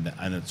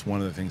it's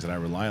one of the things that I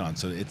rely on.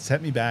 So it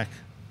set me back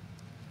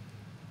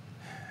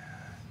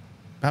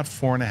about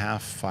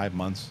 4.5, 5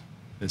 months.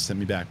 It set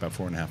me back about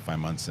 4.5, 5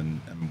 months,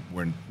 and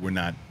we're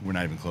not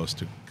even close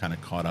to kind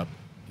of caught up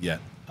yet.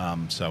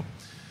 So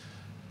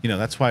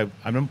that's why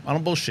I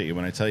don't bullshit you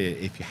when I tell you,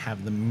 if you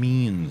have the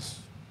means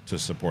to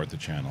support the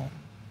channel,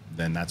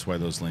 then that's why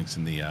those links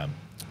in the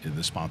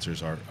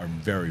sponsors are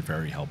very,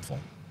 very helpful.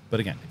 But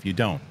again, if you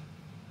don't,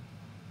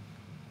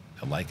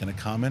 a like and a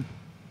comment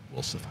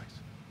will suffice.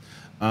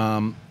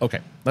 Okay,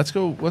 let's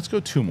go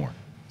 2 more.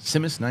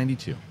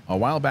 Simus92. A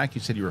while back, you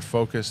said you were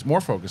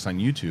more focused on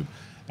YouTube.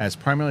 As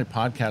primarily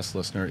podcast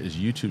listener, is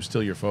YouTube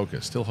still your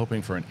focus? Still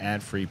hoping for an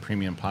ad-free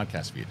premium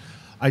podcast feed?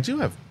 I do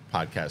have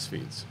podcast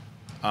feeds,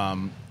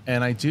 and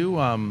I do.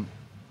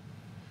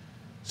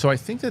 So I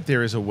think that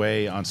there is a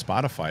way on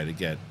Spotify to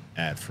get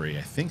ad-free.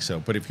 I think so.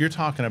 But if you're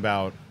talking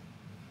about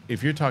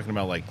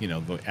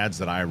the ads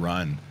that I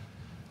run,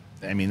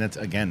 I mean, that's,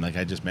 again, like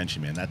I just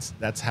mentioned, man,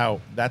 that's how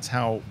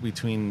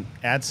between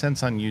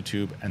AdSense on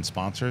YouTube and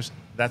sponsors,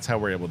 that's how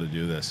we're able to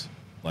do this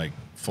like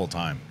full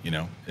time.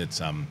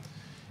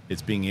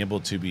 It's being able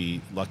to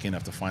be lucky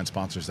enough to find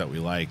sponsors that we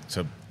like.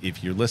 So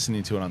if you're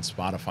listening to it on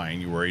Spotify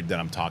and you're worried that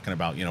I'm talking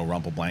about,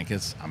 rumple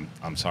blankets,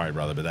 I'm sorry,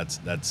 brother, but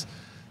that's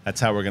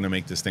how we're going to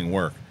make this thing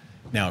work.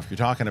 Now, if you're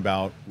talking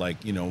about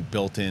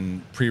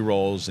built-in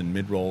pre-rolls and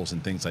mid-rolls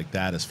and things like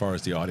that, as far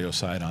as the audio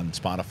side on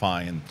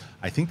Spotify, and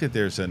I think that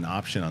there's an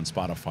option on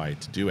Spotify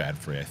to do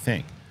ad-free, I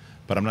think,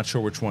 but I'm not sure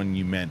which one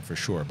you meant for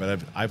sure.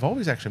 But I've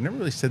never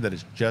really said that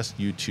it's just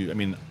YouTube. I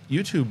mean,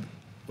 YouTube,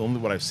 only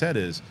what I've said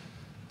is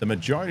the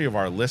majority of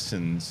our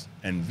listens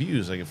and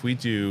views, like if we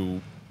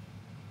do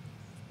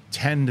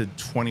 10 to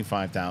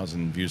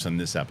 25,000 views on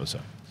this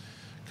episode,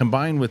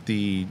 combined with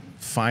the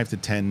 5 to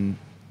 10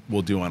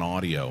 we'll do on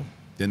audio,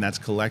 then that's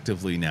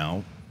collectively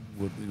now,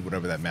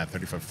 whatever that math,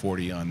 35,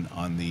 40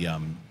 on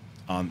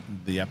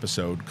the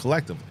episode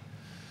collectively.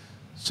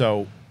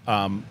 So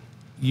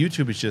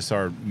YouTube is just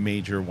our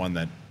major one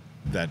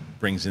that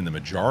brings in the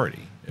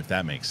majority, if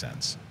that makes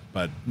sense.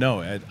 But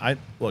no,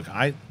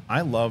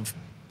 I love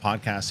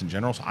podcasts in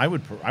general. So I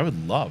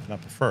would love,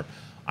 not prefer,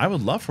 I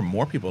would love for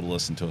more people to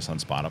listen to us on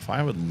Spotify.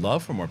 I would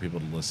love for more people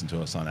to listen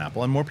to us on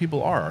Apple, and more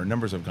people are. Our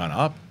numbers have gone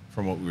up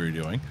from what we were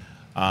doing.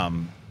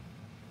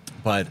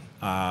 But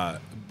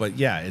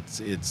yeah,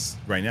 it's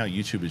right now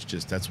YouTube is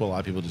just, that's what a lot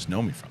of people just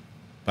know me from.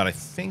 But I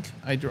think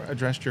I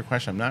addressed your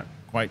question. I'm not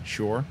quite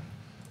sure.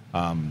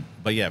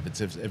 But yeah,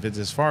 if it's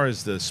as far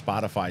as the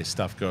Spotify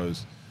stuff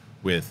goes,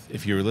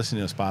 if you're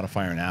listening to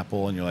Spotify or an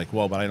Apple and you're like,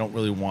 well, but I don't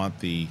really want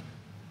the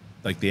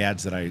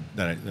ads that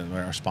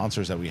our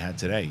sponsors that we had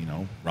today,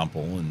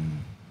 Rumple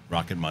and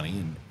Rocket Money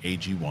and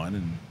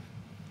AG1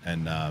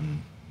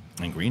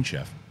 and Green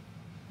Chef.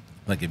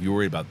 Like if you're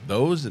worried about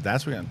those,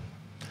 that's what.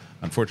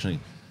 Unfortunately,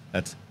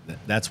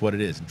 that's what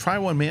it is. And try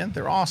one, man.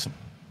 They're awesome.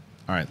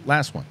 All right,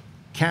 last one.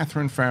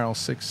 Catherine Farrell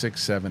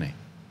 6678.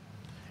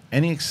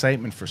 Any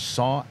excitement for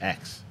Saw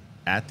X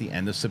at the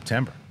end of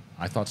September?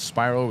 I thought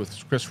Spiral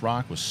with Chris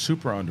Rock was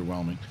super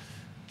underwhelming.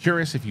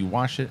 Curious if you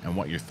watched it and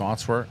what your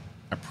thoughts were.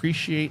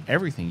 Appreciate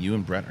everything you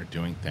and Brett are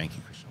doing. Thank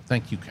you, Christian.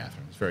 Thank you,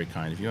 Catherine. It's very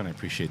kind of you, and I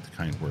appreciate the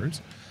kind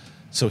words.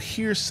 So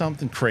here's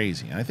something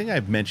crazy. And I think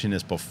I've mentioned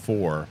this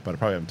before, but I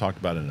probably haven't talked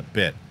about it in a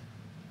bit.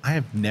 I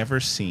have never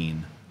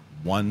seen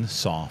one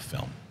Saw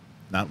film.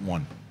 Not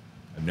one.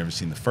 I've never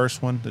seen the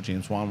first one, the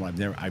James Wan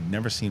one. I've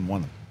never seen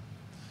one of them.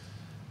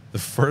 The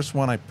first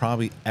one I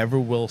probably ever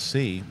will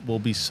see will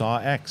be Saw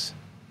X.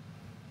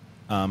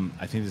 I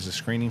think there's a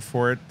screening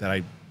for it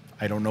that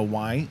I don't know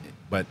why,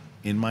 but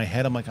in my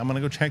head I'm like, I'm gonna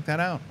go check that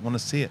out. I want to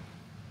see it.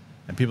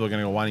 And people are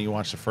gonna go, why don't you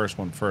watch the first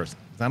one first?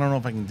 I don't know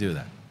if I can do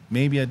that.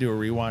 Maybe I do a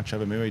rewatch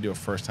of it. Maybe I do a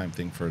first time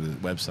thing for the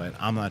website.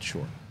 I'm not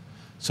sure.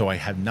 So I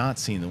have not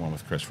seen the one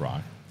with Chris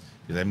Rock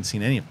because I haven't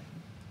seen any of them.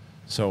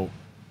 So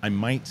I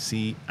might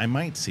see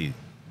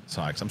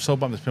Saw X. I'm so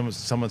bummed.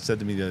 Someone said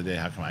to me the other day,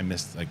 how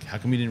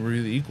come you didn't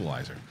review The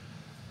Equalizer?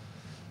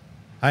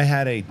 I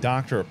had a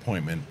doctor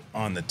appointment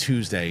on the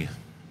Tuesday,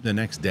 the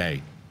next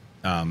day.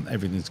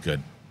 Everything's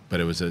good, but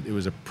it was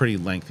a pretty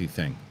lengthy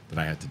thing that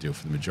I had to do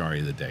for the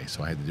majority of the day.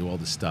 So I had to do all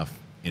this stuff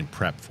in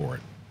prep for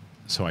it.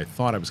 So I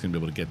thought I was going to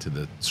be able to get to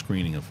the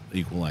screening of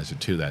Equalizer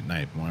 2 that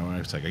night. My wife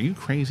was like, are you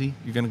crazy?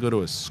 You're going to go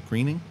to a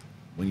screening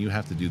when you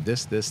have to do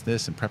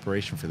this in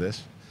preparation for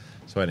this?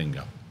 So I didn't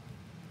go.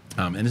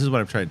 And this is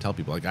what I've tried to tell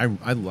people. Like,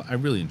 I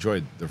really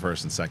enjoyed the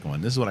first and second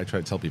one. This is what I try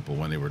to tell people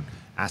when they were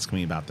asking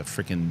me about the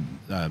freaking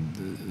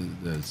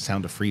the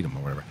Sound of Freedom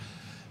or whatever.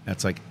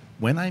 That's like,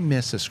 when I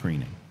miss a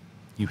screening,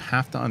 you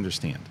have to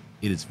understand,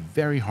 it is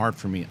very hard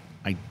for me.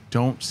 I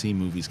don't see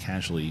movies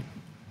casually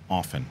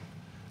often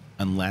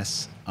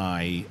unless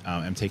I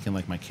am taking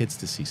like my kids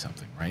to see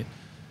something, right?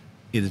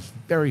 It is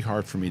very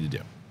hard for me to do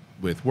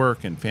with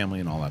work and family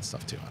and all that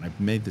stuff too. And I've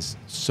made this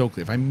so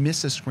clear. If I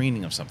miss a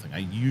screening of something, I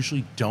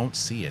usually don't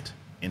see it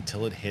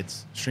until it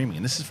hits streaming.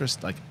 And this is for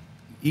like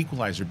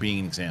Equalizer being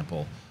an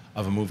example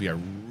of a movie I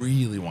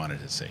really wanted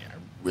to see. I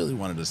really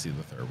wanted to see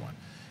the third one.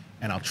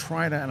 And I'll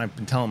try to, and I've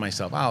been telling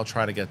myself, I'll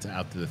try to get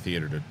out to the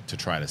theater to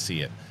try to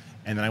see it.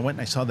 And then I went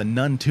and I saw The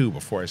Nun 2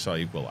 before I saw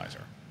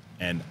Equalizer.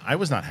 And I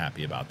was not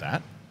happy about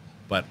that.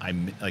 But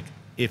I'm like,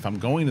 if I'm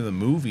going to the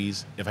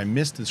movies, if I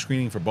missed the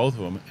screening for both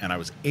of them and I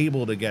was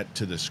able to get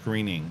to the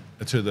screening,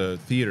 to the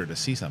theater to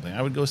see something,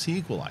 I would go see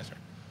Equalizer.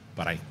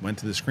 But I went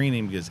to the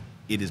screening because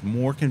it is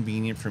more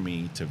convenient for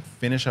me to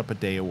finish up a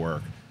day of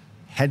work,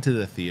 head to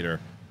the theater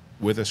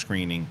with a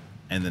screening,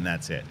 and then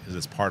that's it, because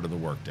it's part of the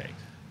work day.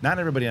 Not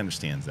everybody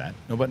understands that.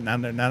 No, but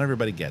not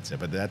everybody gets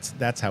it, but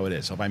that's how it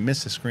is. So if I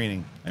miss the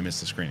screening, I miss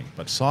the screening.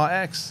 But Saw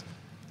X,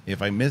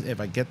 if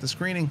I get the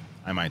screening,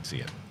 I might see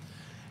it.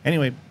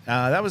 Anyway,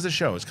 that was the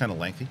show. It's kind of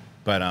lengthy,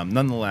 but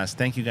nonetheless,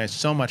 thank you guys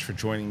so much for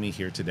joining me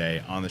here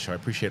today on the show. I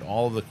appreciate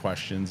all of the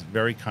questions.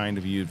 Very kind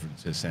of you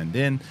to send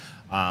in.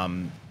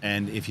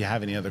 And if you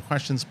have any other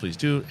questions, please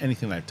do.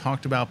 Anything that I've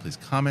talked about, please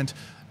comment.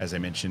 As I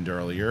mentioned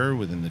earlier,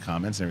 within the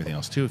comments and everything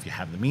else too, if you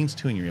have the means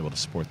to and you're able to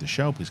support the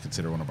show, please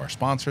consider one of our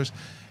sponsors.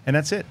 And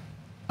that's it.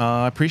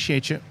 I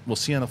appreciate you. We'll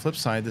see you on the flip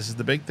side. This is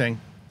the big thing.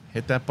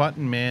 Hit that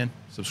button, man.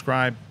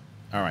 Subscribe.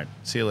 All right.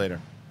 See you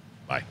later.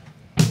 Bye.